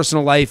my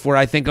personal life where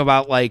I think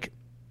about like,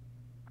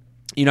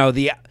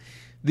 the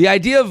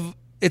idea of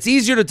it's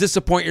easier to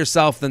disappoint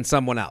yourself than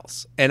someone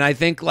else. And I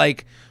think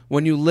like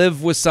when you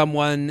live with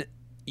someone,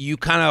 you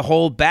kind of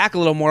hold back a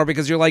little more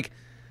because you're like,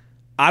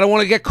 I don't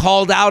want to get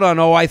called out on,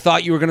 I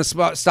thought you were going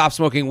to stop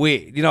smoking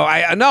weed.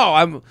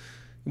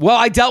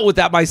 I dealt with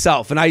that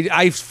myself, and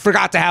I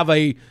forgot to have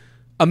a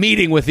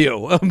meeting with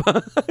you,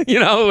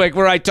 like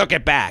where I took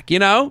it back,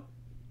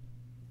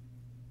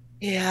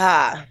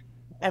 Yeah.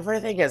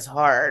 Everything is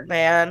hard,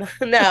 man.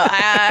 No,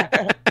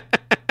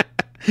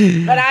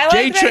 but I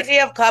like the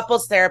idea of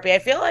couples therapy. I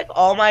feel like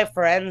all my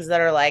friends that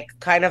are like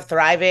kind of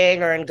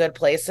thriving or in good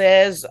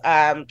places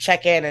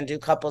check in and do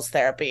couples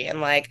therapy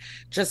and like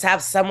just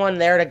have someone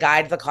there to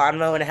guide the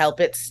convo and help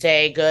it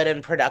stay good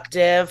and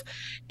productive,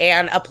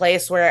 and a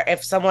place where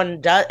if someone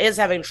is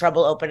having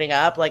trouble opening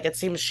up, like it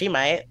seems she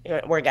might,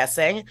 we're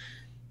guessing,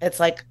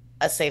 it's like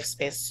a safe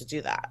space to do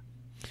that.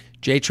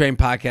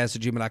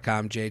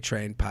 JTrainPodcast@gmail.com,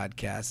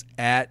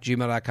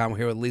 JTrainPodcast@gmail.com. We're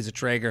here with Lisa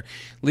Traeger.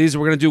 Lisa,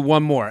 we're going to do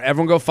one more.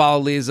 Everyone go follow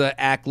Lisa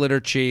at Glitter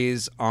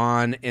Cheese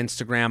on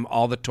Instagram.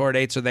 All the tour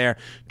dates are there.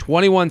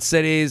 21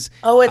 cities.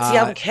 Oh, it's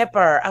Yom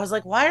Kippur. I was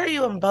like, why are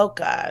you in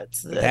Boca?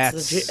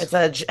 It's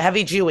a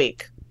heavy Jew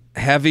week.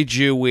 Heavy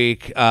Jew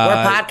week. We're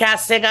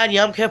podcasting on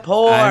Yom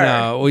Kippur. I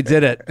know. We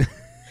did it.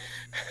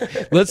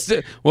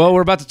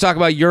 We're about to talk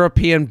about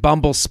European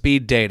Bumble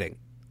speed dating.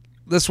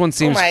 This one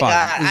seems fun.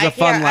 God. This is a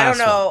fun last one. I don't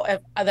know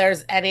if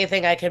there's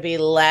anything I could be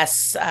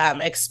less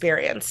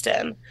experienced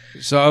in.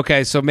 So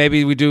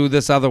maybe we do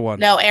this other one.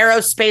 No,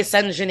 aerospace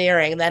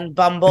engineering, then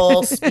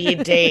Bumble,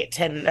 speed date,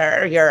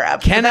 Tinder,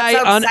 Europe.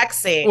 Sounds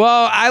sexy.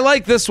 Well, I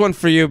like this one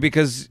for you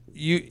because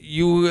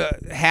you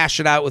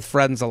hash it out with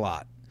friends a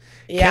lot.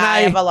 Yeah,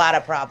 I have a lot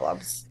of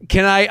problems.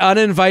 Can I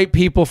uninvite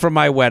people from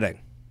my wedding?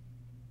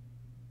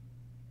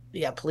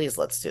 Yeah, please,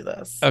 let's do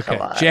this. Okay,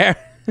 come on.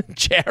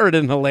 Jared,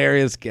 an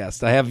hilarious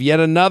guest. I have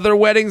yet another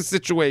wedding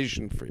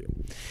situation for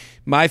you.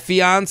 My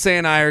fiance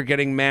and I are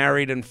getting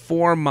married in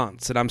 4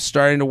 months, and I'm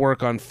starting to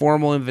work on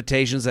formal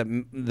invitations that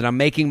I'm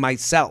making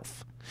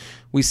myself.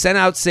 We sent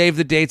out save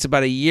the dates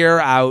about a year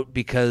out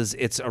because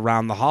it's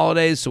around the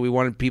holidays, so we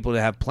wanted people to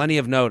have plenty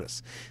of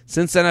notice.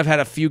 Since then, I've had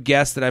a few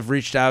guests that I've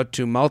reached out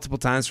to multiple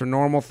times for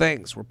normal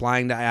things,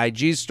 replying to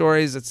IG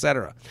stories,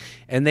 etc.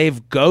 And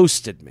they've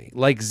ghosted me,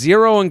 like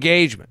zero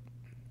engagement.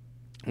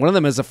 One of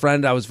them is a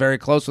friend I was very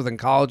close with in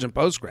college and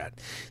postgrad.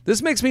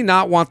 This makes me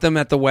not want them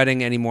at the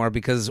wedding anymore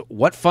because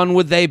what fun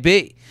would they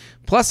be?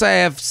 Plus, I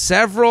have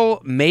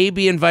several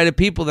maybe invited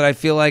people that I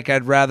feel like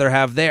I'd rather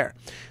have there.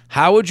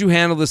 How would you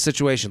handle this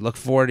situation? Look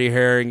forward to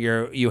hearing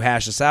you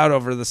hash this out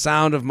over the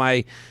sound of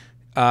my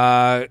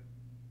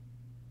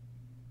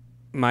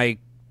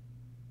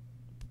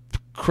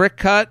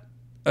Cricut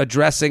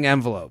addressing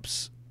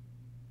envelopes.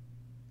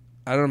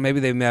 I don't know.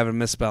 Maybe they may have a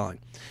misspelling.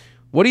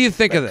 What do you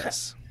think of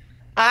this?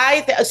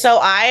 So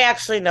I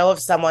actually know of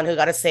someone who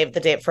got a save the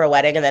date for a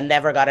wedding and then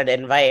never got an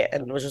invite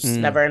and was just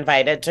never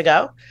invited to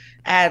go.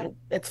 And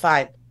it's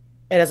fine.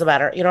 It doesn't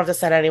matter. You don't have to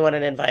send anyone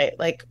an invite.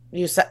 Like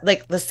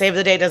like the save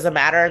the date doesn't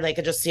matter, and they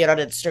could just see it on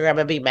Instagram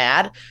and be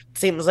mad. It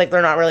seems like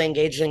they're not really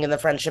engaging in the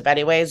friendship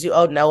anyways. You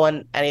owe no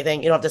one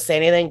anything. You don't have to say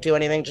anything, do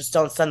anything. Just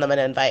don't send them an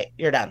invite.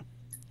 You're done.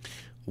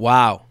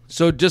 Wow.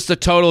 So just a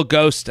total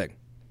ghosting.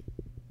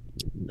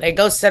 They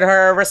ghosted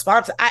her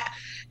response.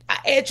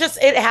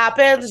 It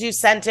happens. You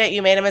sent it.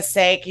 You made a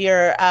mistake.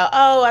 You're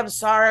oh, I'm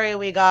sorry.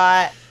 We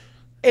got.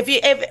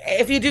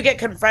 If you do get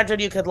confronted,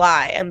 you could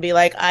lie and be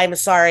like, I'm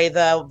sorry,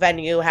 the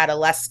venue had a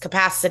less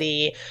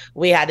capacity.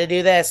 We had to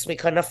do this. We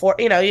couldn't afford.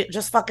 You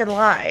just fucking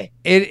lie.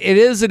 It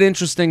is an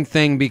interesting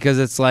thing because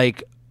it's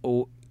like,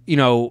 do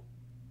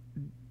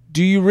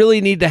you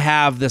really need to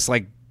have this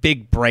like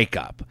big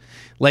breakup?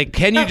 Like,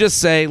 can you just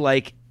say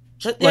like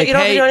you don't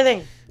have to do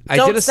anything.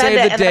 I did a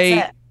save the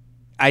date.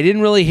 I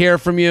didn't really hear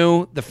from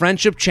you. The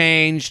friendship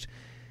changed.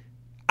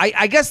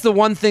 I guess the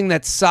one thing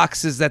that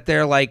sucks is that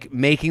they're like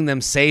making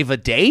them save a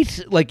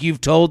date. Like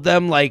you've told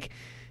them like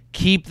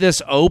keep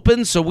this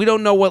open. So we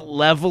don't know what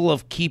level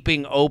of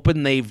keeping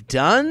open they've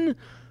done.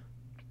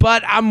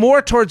 But I'm more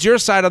towards your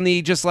side on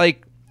the just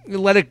like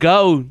let it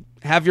go.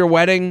 Have your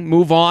wedding,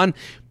 move on.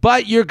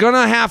 But you're going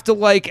to have to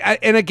like,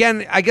 and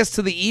again, I guess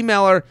to the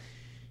emailer,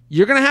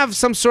 you're going to have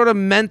some sort of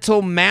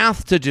mental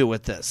math to do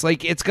with this.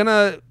 Like it's going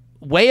to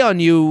weigh on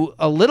you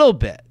a little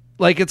bit.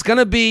 Like it's going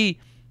to be,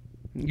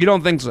 you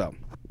don't think so?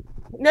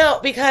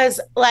 No, because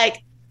like,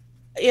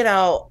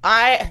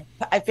 I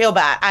feel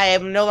bad. I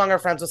am no longer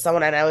friends with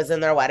someone and I was in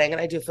their wedding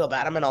and I do feel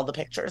bad. I'm in all the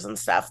pictures and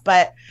stuff.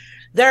 But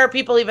there are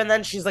people even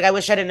then she's like, I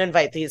wish I didn't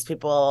invite these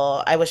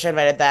people. I wish I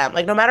invited them.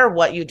 Like no matter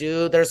what you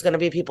do, there's going to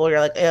be people you're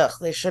like, ugh,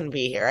 they shouldn't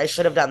be here. I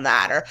should have done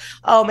that. Or,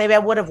 oh, maybe I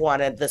would have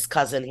wanted this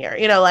cousin here.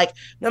 Like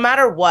no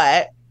matter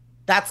what,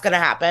 that's going to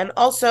happen.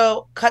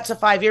 Also, cut to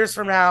 5 years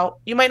from now,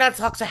 you might not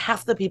talk to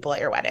half the people at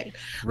your wedding.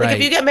 Like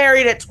if you get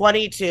married at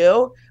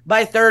 22,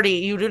 by 30,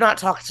 you do not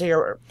talk to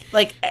your,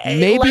 like,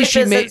 maybe life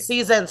isn't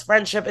seasons,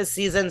 friendship is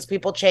seasons,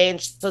 people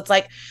change. So it's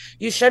like,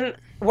 you shouldn't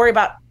worry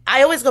about,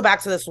 I always go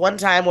back to this one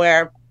time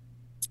where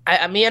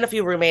me and a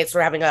few roommates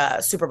were having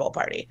a Super Bowl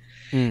party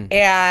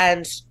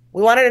and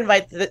we wanted to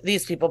invite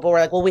these people, but we're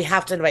like, well, we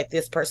have to invite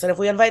this person if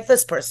we invite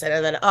this person.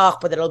 And then,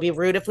 but it'll be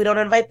rude if we don't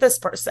invite this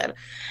person.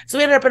 So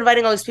we ended up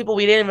inviting all these people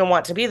we didn't even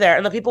want to be there.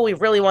 And the people we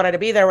really wanted to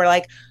be there were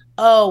like,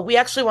 oh, we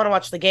actually want to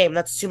watch the game.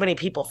 That's too many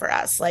people for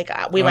us. Like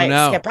we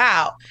might skip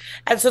out.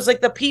 And so it's like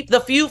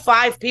the few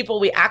 5 people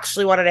we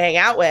actually wanted to hang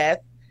out with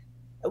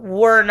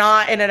were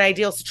not in an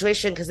ideal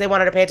situation because they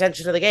wanted to pay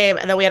attention to the game.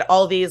 And then we had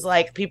all these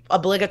like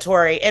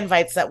obligatory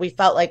invites that we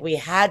felt like we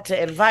had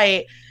to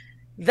invite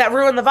that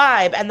ruined the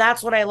vibe. And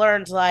that's when I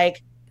learned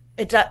like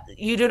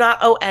you do not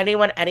owe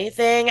anyone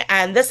anything.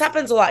 And this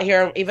happens a lot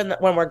here, even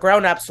when we're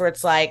grown-ups, where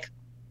it's like,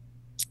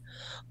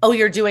 oh,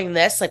 you're doing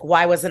this, like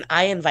why wasn't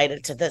I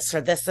invited to this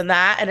or this and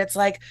that? And it's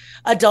like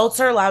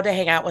adults are allowed to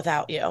hang out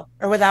without you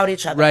or without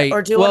each other, right?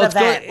 Or do an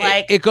event.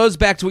 It goes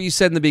back to what you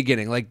said in the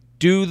beginning, like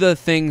do the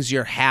things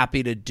you're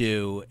happy to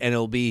do, and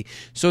it'll be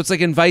so it's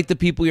like invite the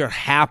people you're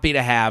happy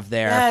to have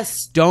there.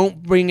 Yes.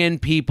 Don't bring in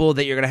people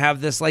that you're gonna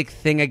have this like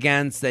thing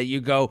against that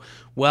you go,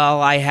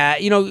 well, I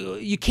had,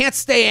 you can't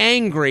stay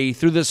angry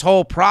through this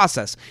whole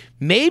process.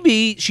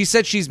 Maybe she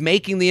said she's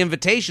making the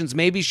invitations.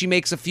 Maybe she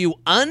makes a few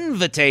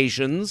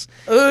invitations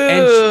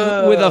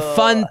and with a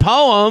fun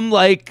poem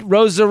like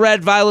Roses are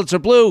red, violets are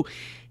blue.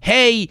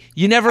 Hey,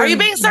 you never... Are you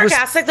being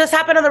sarcastic? This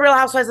happened on The Real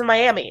Housewives of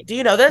Miami. Do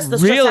you know this?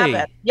 This really? just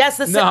happened. Yes,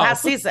 this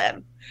past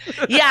season.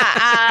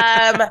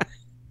 Yeah.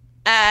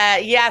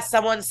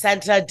 Someone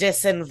sent a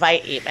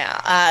disinvite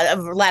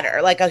email,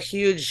 letter, like a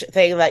huge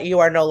thing that you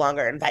are no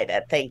longer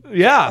invited. Thank you.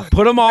 Yeah,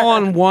 put them all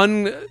on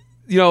one,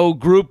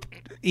 group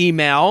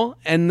email,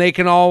 and they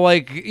can all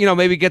like,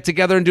 maybe get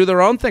together and do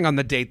their own thing on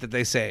the date that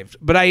they saved.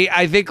 But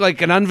I think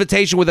like an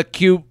invitation with a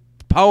cute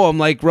poem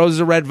like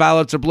Roses are red,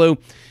 violets are blue.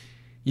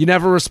 You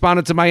never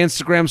responded to my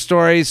Instagram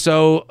story,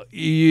 so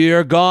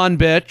you're gone,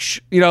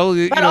 bitch.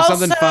 But also,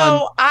 something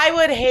fun. I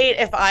would hate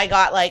if I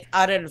got like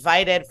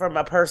uninvited from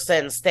a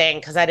person's thing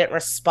because I didn't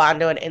respond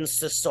to an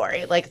Insta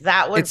story. Like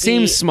that would. It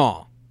seems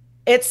small.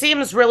 It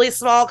seems really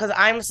small because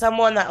I'm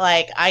someone that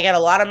like I get a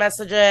lot of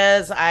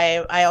messages.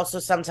 I also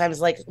sometimes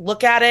like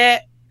look at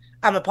it.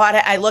 I'm a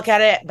pothead. I look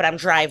at it, but I'm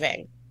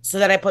driving, so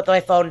then I put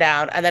my phone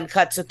down and then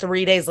cut to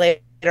 3 days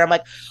later. I'm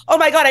like, oh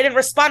my God, I didn't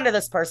respond to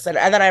this person.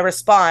 And then I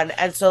respond.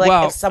 And so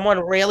like if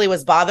someone really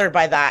was bothered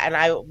by that and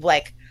I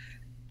like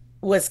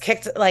was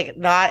kicked, like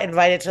not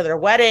invited to their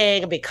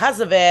wedding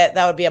because of it,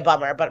 that would be a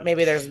bummer. But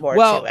maybe there's more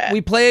to it.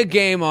 We play a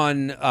game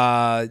on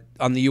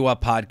the U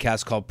Up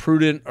podcast called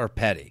Prudent or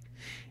Petty.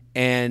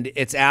 And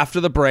it's after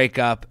the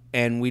breakup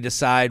and we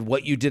decide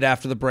what you did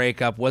after the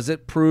breakup. Was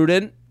it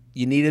prudent?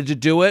 You needed to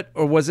do it,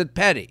 or was it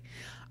petty?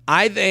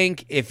 I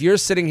think if you're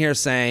sitting here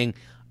saying,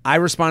 I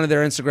responded to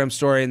their Instagram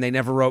story and they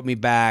never wrote me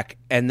back,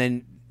 and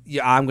then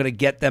I'm going to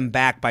get them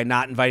back by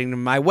not inviting them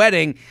to my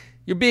wedding,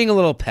 you're being a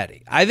little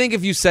petty. I think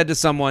if you said to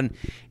someone,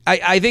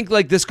 I think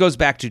like this goes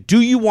back to,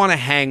 do you want to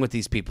hang with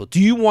these people?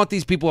 Do you want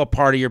these people a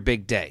part of your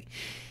big day?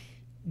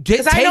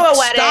 Because I know a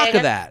wedding stock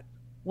of that.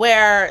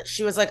 Where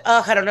she was like,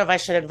 oh, I don't know if I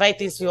should invite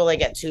these people. They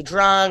get too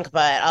drunk,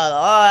 but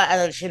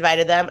and then she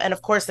invited them. And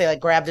of course, they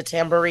like grabbed a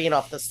tambourine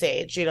off the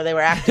stage. You know, they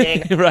were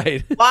acting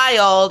right.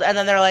 wild. And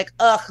then they're like,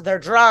 ugh, they're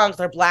drunk.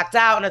 They're blacked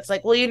out. And it's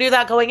like, well, you knew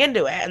that going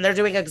into it. And they're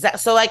doing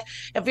so like,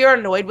 if you're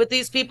annoyed with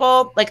these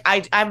people, like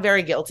I'm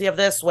very guilty of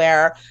this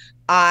where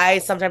I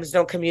sometimes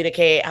don't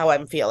communicate how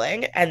I'm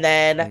feeling. And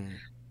then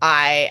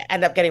I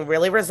end up getting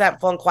really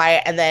resentful and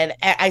quiet, and then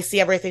I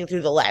see everything through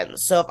the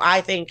lens. So if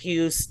I think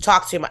you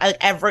talk too much, like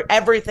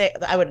everything,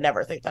 I would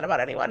never think that about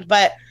anyone,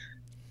 but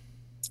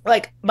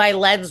like my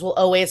lens will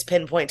always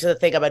pinpoint to the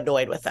thing I'm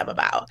annoyed with them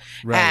about,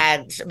 right.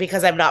 And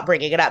because I'm not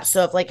bringing it up.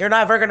 So if like you're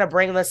never going to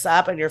bring this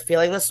up and you're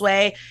feeling this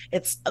way,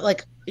 it's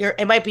like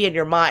it might be in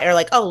your mind, or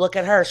like, oh, look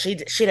at her, she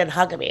didn't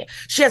hug me,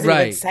 she hasn't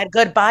even said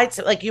goodbye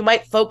to. Like you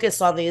might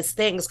focus on these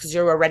things because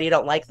you already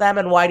don't like them,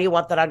 and why do you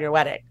want that on your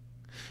wedding?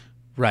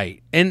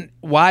 Right. And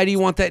why do you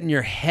want that in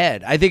your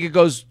head? I think it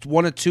goes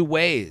one of two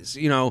ways.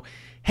 You know,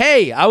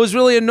 hey, I was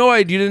really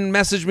annoyed you didn't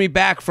message me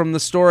back from the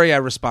story I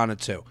responded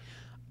to.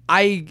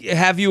 I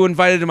have you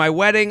invited to my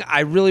wedding.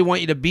 I really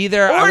want you to be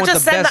there. Or I want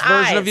just the send best the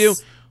version eyes. of you.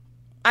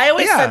 I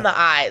always send the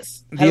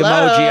eyes. The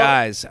emoji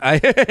eyes.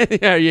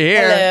 Yeah, you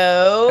hear?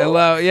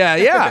 Hello.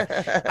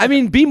 Yeah. I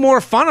mean, be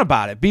more fun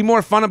about it. Be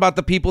more fun about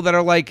the people that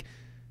are like,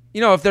 you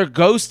know, if they're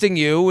ghosting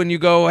you and you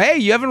go, hey,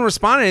 you haven't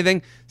responded to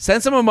anything,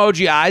 send some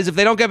emoji eyes. If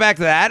they don't get back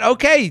to that,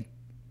 okay,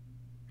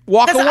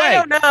 walk away. I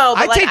don't know.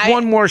 I take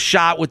one more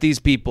shot with these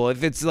people.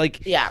 If it's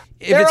like, if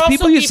it's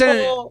people you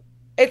send,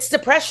 it's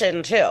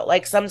depression too.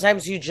 Like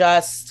sometimes you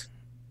just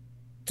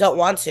don't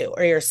want to,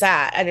 or you're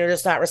sad and you're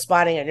just not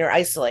responding and you're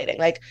isolating.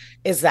 Like,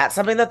 is that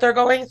something that they're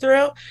going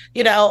through?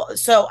 You know,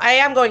 so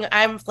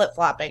I'm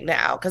flip-flopping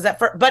now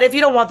but if you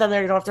don't want them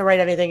there, you don't have to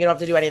write anything. You don't have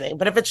to do anything.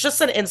 But if it's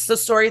just an Insta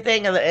story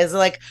thing and it is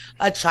like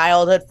a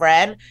childhood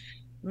friend,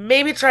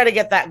 maybe try to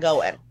get that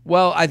going.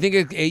 Well, I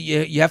think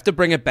you have to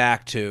bring it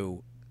back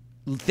to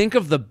think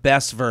of the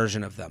best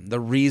version of them, the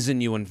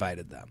reason you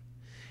invited them,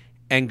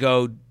 and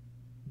go,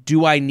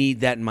 do I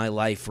need that in my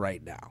life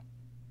right now?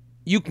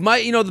 You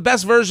might, the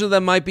best version of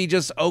them might be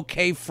just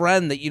okay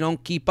friend that you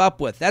don't keep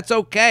up with. That's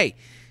okay.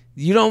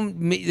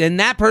 And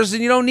that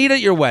person you don't need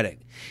at your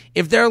wedding.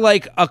 If they're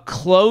like a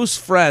close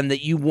friend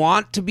that you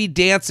want to be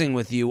dancing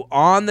with you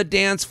on the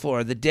dance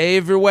floor the day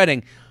of your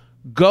wedding,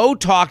 go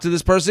talk to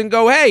this person.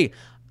 Go, hey,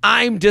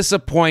 I'm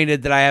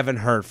disappointed that I haven't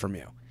heard from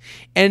you.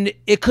 And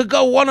it could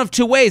go one of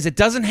two ways. It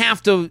doesn't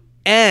have to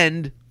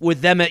end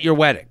with them at your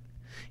wedding.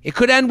 It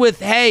could end with,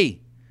 hey,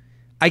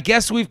 I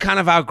guess we've kind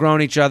of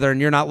outgrown each other and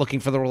you're not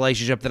looking for the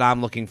relationship that I'm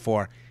looking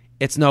for.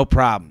 It's no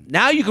problem.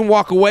 Now you can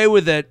walk away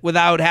with it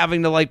without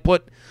having to like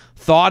put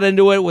thought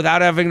into it,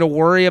 without having to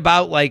worry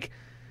about like,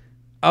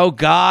 oh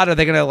God, are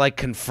they going to like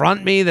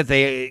confront me that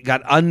they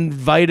got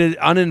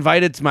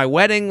uninvited to my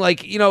wedding?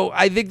 Like,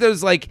 I think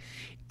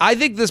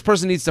this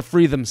person needs to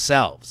free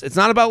themselves. It's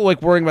not about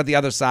like worrying about the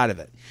other side of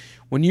it.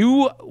 When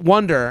you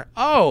wonder,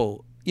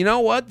 oh, you know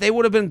what? They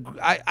would have been,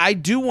 I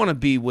do want to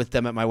be with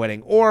them at my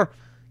wedding. Or,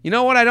 you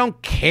know what? I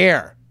don't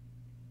care.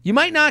 You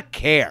might not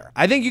care.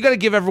 I think you got to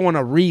give everyone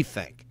a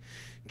rethink.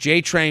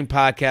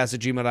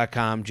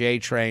 JTrainPodcast@gmail.com.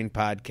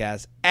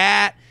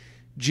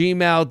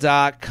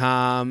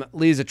 JTrainPodcast@gmail.com.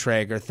 Lisa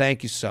Traeger,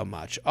 thank you so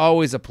much.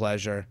 Always a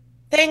pleasure.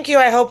 Thank you.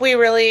 I hope we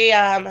really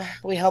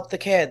we helped the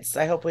kids.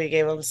 I hope we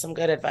gave them some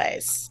good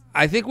advice.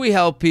 I think we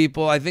help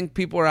people. I think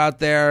people are out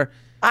there.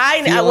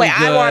 I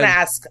want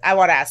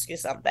to ask you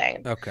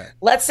something. Okay.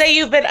 Let's say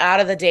you've been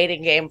out of the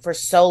dating game for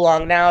so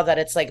long now that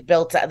it's like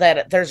built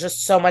that there's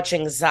just so much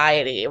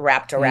anxiety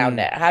wrapped around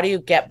it. How do you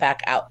get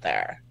back out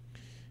there?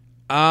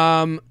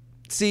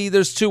 See,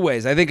 there's two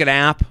ways. I think an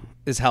app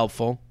is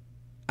helpful.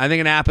 I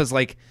think an app is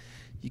like,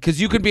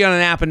 because you could be on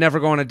an app and never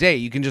go on a date.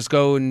 You can just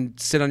go and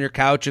sit on your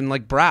couch and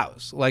like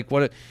browse. Like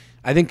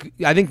I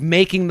think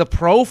making the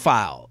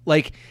profile,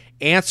 like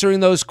answering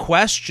those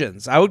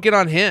questions. I would get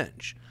on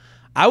Hinge.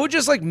 I would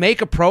just like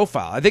make a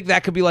profile. I think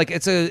that could be like,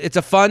 it's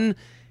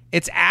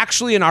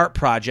actually an art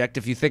project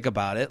if you think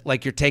about it.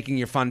 Like you're taking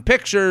your fun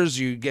pictures,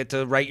 you get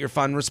to write your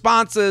fun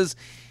responses,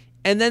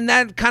 and then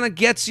that kind of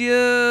gets you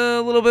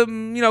a little bit,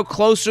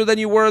 closer than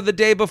you were the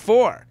day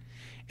before.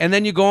 And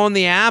then you go on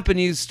the app and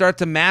you start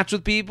to match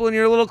with people and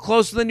you're a little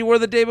closer than you were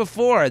the day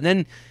before. And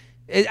then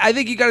I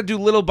think you got to do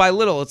little by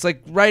little. It's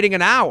like writing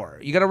an hour.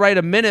 You got to write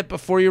a minute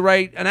before you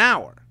write an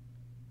hour.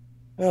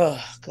 Oh,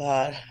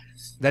 God.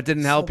 That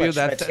didn't help you?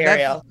 That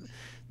material.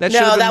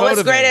 That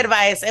was great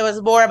advice. It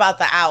was more about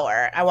the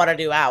hour. I want to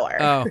do hour.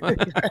 Oh,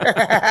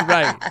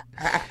 right.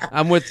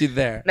 I'm with you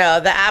there. No,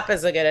 the app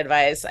is a good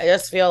advice. I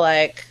just feel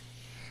like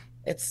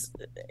when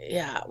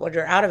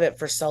you're out of it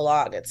for so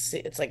long,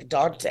 it's like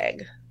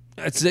daunting.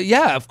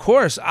 Of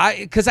course.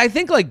 Because I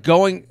think like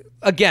going,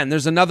 again,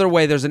 there's another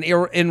way. There's an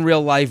in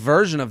real life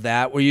version of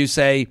that where you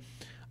say,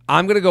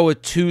 I'm going to go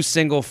with 2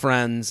 single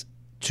friends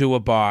to a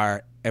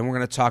bar and we're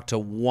going to talk to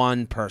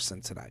one person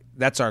tonight.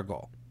 That's our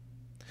goal.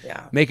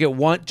 Yeah. Make it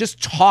one.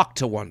 Just talk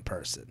to one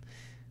person.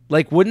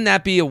 Like, wouldn't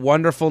that be a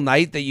wonderful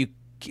night that you,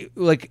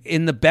 like,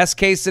 in the best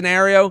case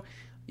scenario,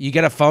 you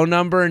get a phone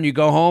number and you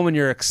go home and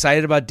you're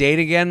excited about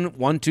dating again,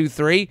 1, 2,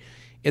 3.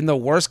 In the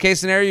worst case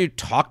scenario, you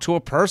talk to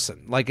a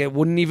person. Like, it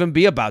wouldn't even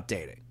be about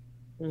dating.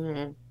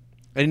 Mm-hmm.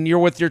 And you're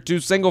with your 2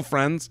 single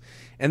friends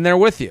and they're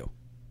with you.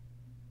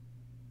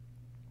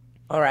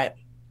 All right.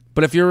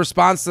 But if your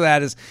response to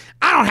that is,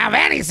 I don't have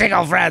any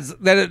single friends,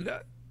 then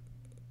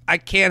I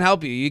can't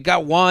help you. You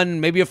got one,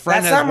 maybe a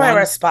friend That's has not my one.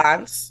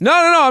 response. No,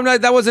 I'm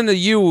not. That wasn't a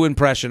you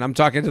impression. I'm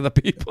talking to the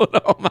people.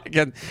 Oh my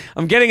God.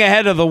 I'm getting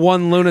ahead of the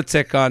one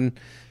lunatic on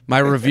my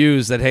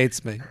reviews that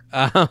hates me.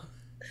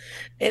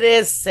 It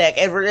is sick.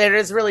 It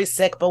is really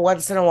sick, but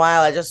once in a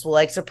while, I just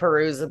like to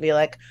peruse and be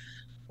like,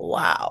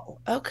 wow,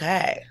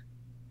 okay.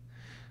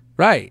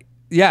 Right.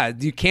 Yeah,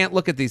 you can't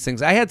look at these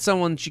things. I had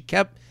someone, she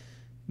kept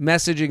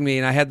messaging me,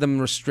 and I had them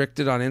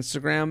restricted on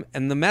Instagram,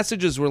 and the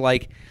messages were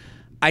like,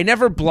 I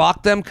never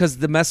blocked them because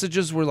the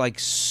messages were like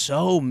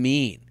so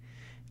mean.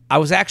 I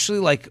was actually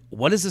like,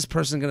 what is this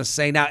person going to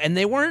say now? And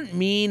they weren't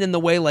mean in the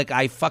way like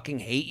I fucking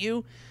hate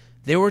you.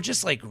 They were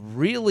just like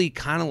really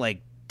kind of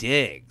like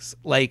digs.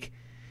 Like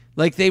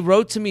they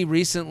wrote to me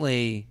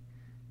recently.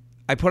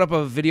 I put up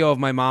a video of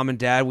my mom and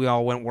dad. We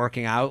all went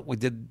working out. We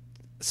did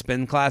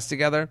spin class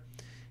together.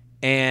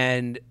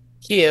 And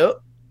cute.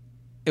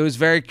 It was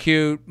very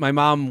cute. My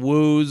mom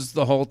woos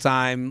the whole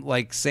time,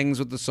 like sings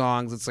with the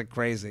songs. It's like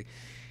crazy.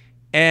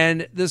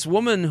 And this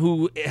woman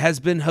who has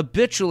been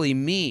habitually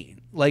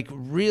mean, like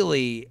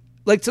really,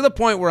 like to the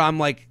point where I'm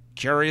like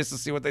curious to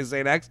see what they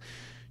say next.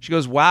 She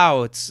goes,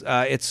 "Wow, it's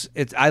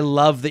I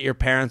love that your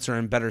parents are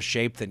in better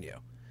shape than you."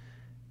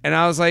 And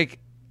I was like,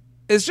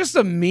 it's just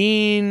a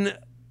mean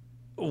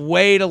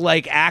way to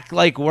like act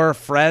like we're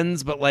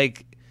friends, but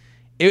like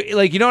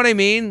you know what I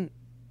mean?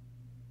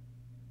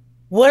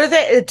 What are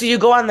they? Do you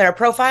go on their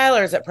profile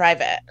or is it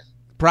private?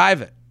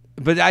 Private.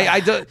 But I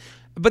do.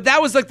 But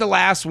that was like the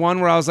last one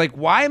where I was like,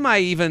 why am I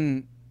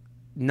even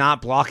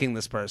not blocking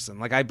this person?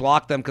 Like I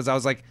blocked them because I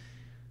was like,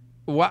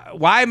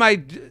 why am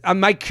I?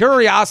 My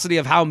curiosity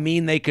of how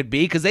mean they could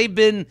be, because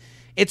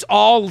it's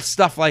all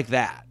stuff like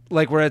that,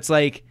 like where it's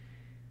like,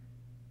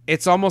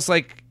 it's almost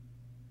like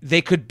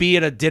they could be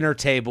at a dinner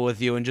table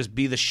with you and just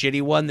be the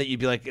shitty one that you'd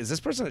be like, is this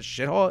person a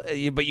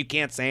shithole? But you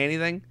can't say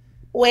anything.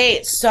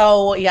 Wait,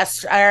 so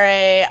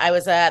yesterday I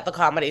was at the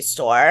Comedy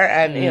Store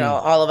and, you know,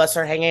 all of us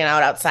are hanging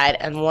out outside.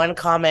 And one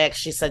comic,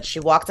 she said she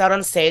walked out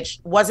on stage,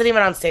 wasn't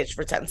even on stage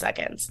for 10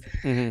 seconds.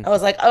 Mm-hmm. I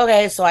was like,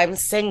 okay, so I'm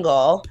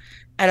single.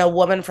 And a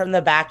woman from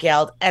the back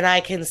yelled, and I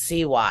can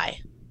see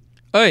why.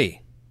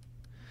 Hey,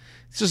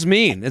 it's just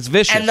mean. It's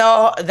vicious. And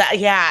though that,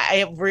 yeah,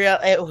 it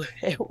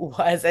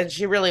was. And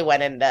she really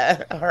went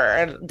into her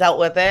and dealt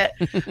with it.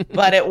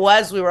 But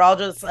we were all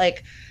just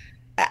like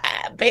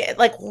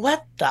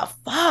what the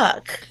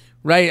fuck?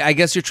 Right. I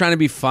guess you're trying to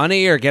be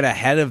funny or get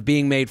ahead of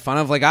being made fun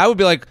of. Like I would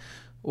be like,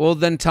 well,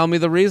 then tell me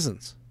the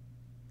reasons.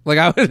 Like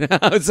I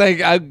would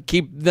say I'd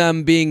keep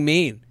them being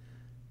mean.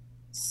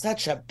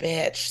 Such a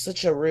bitch,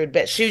 such a rude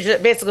bitch. She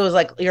just basically was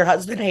like, your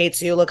husband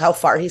hates you. Look how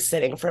far he's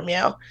sitting from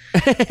you.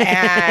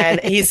 And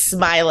he's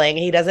smiling.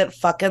 He doesn't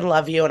fucking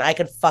love you. And I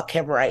could fuck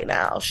him right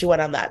now. She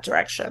went on that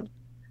direction.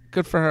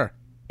 Good for her.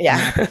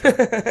 Yeah.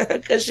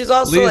 Because she's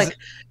also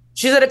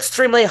she's an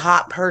extremely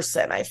hot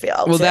person, I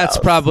feel. Well, that's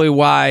probably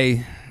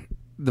why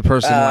the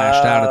person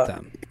lashed out at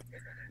them.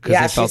 Because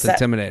they felt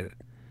intimidated.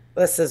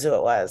 This is who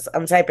it was.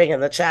 I'm typing in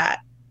the chat.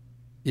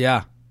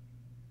 Yeah.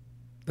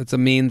 That's a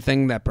mean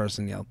thing that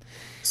person yelled.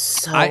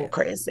 So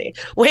crazy.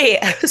 Wait,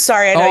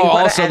 sorry. I know you want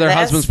to also end their this.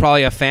 husband's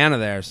probably a fan of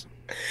theirs.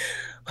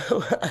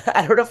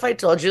 I don't know if I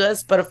told you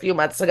this, but a few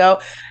months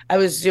ago, I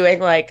was doing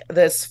like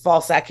this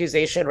false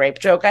accusation rape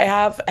joke I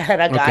have,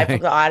 and a guy from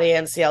the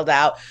audience yelled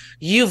out,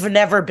 "You've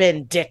never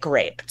been dick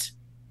raped."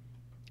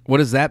 What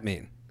does that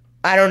mean?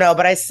 I don't know,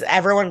 but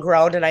everyone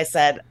groaned, and I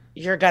said,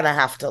 "You're gonna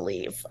have to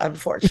leave,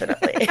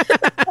 unfortunately."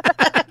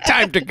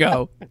 Time to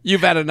go.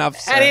 You've had enough,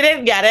 sir. And he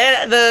didn't get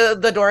it.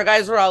 The door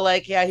guys were all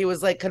like, "Yeah," he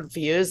was like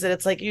confused, and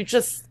it's like,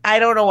 I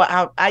don't know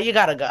how you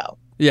gotta go.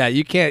 Yeah,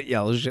 you can't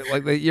yell shit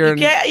like that. You're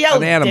you can't yell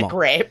an animal. Dick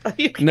rape.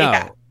 You can't.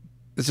 No,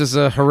 it's just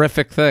a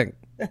horrific thing.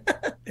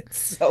 It's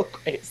so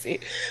crazy.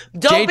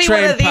 Don't be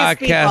J-Train one of these podcast.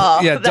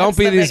 people. Yeah, don't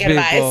be these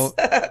people.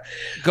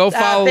 Go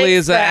follow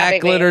Lisa at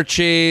Glitter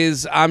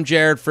Cheese. I'm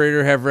Jared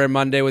Frieder every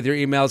Monday with your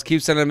emails.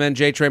 Keep sending them in.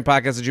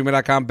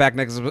 JTrainPodcast@gmail.com. Back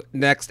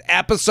next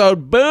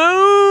episode.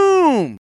 Boom.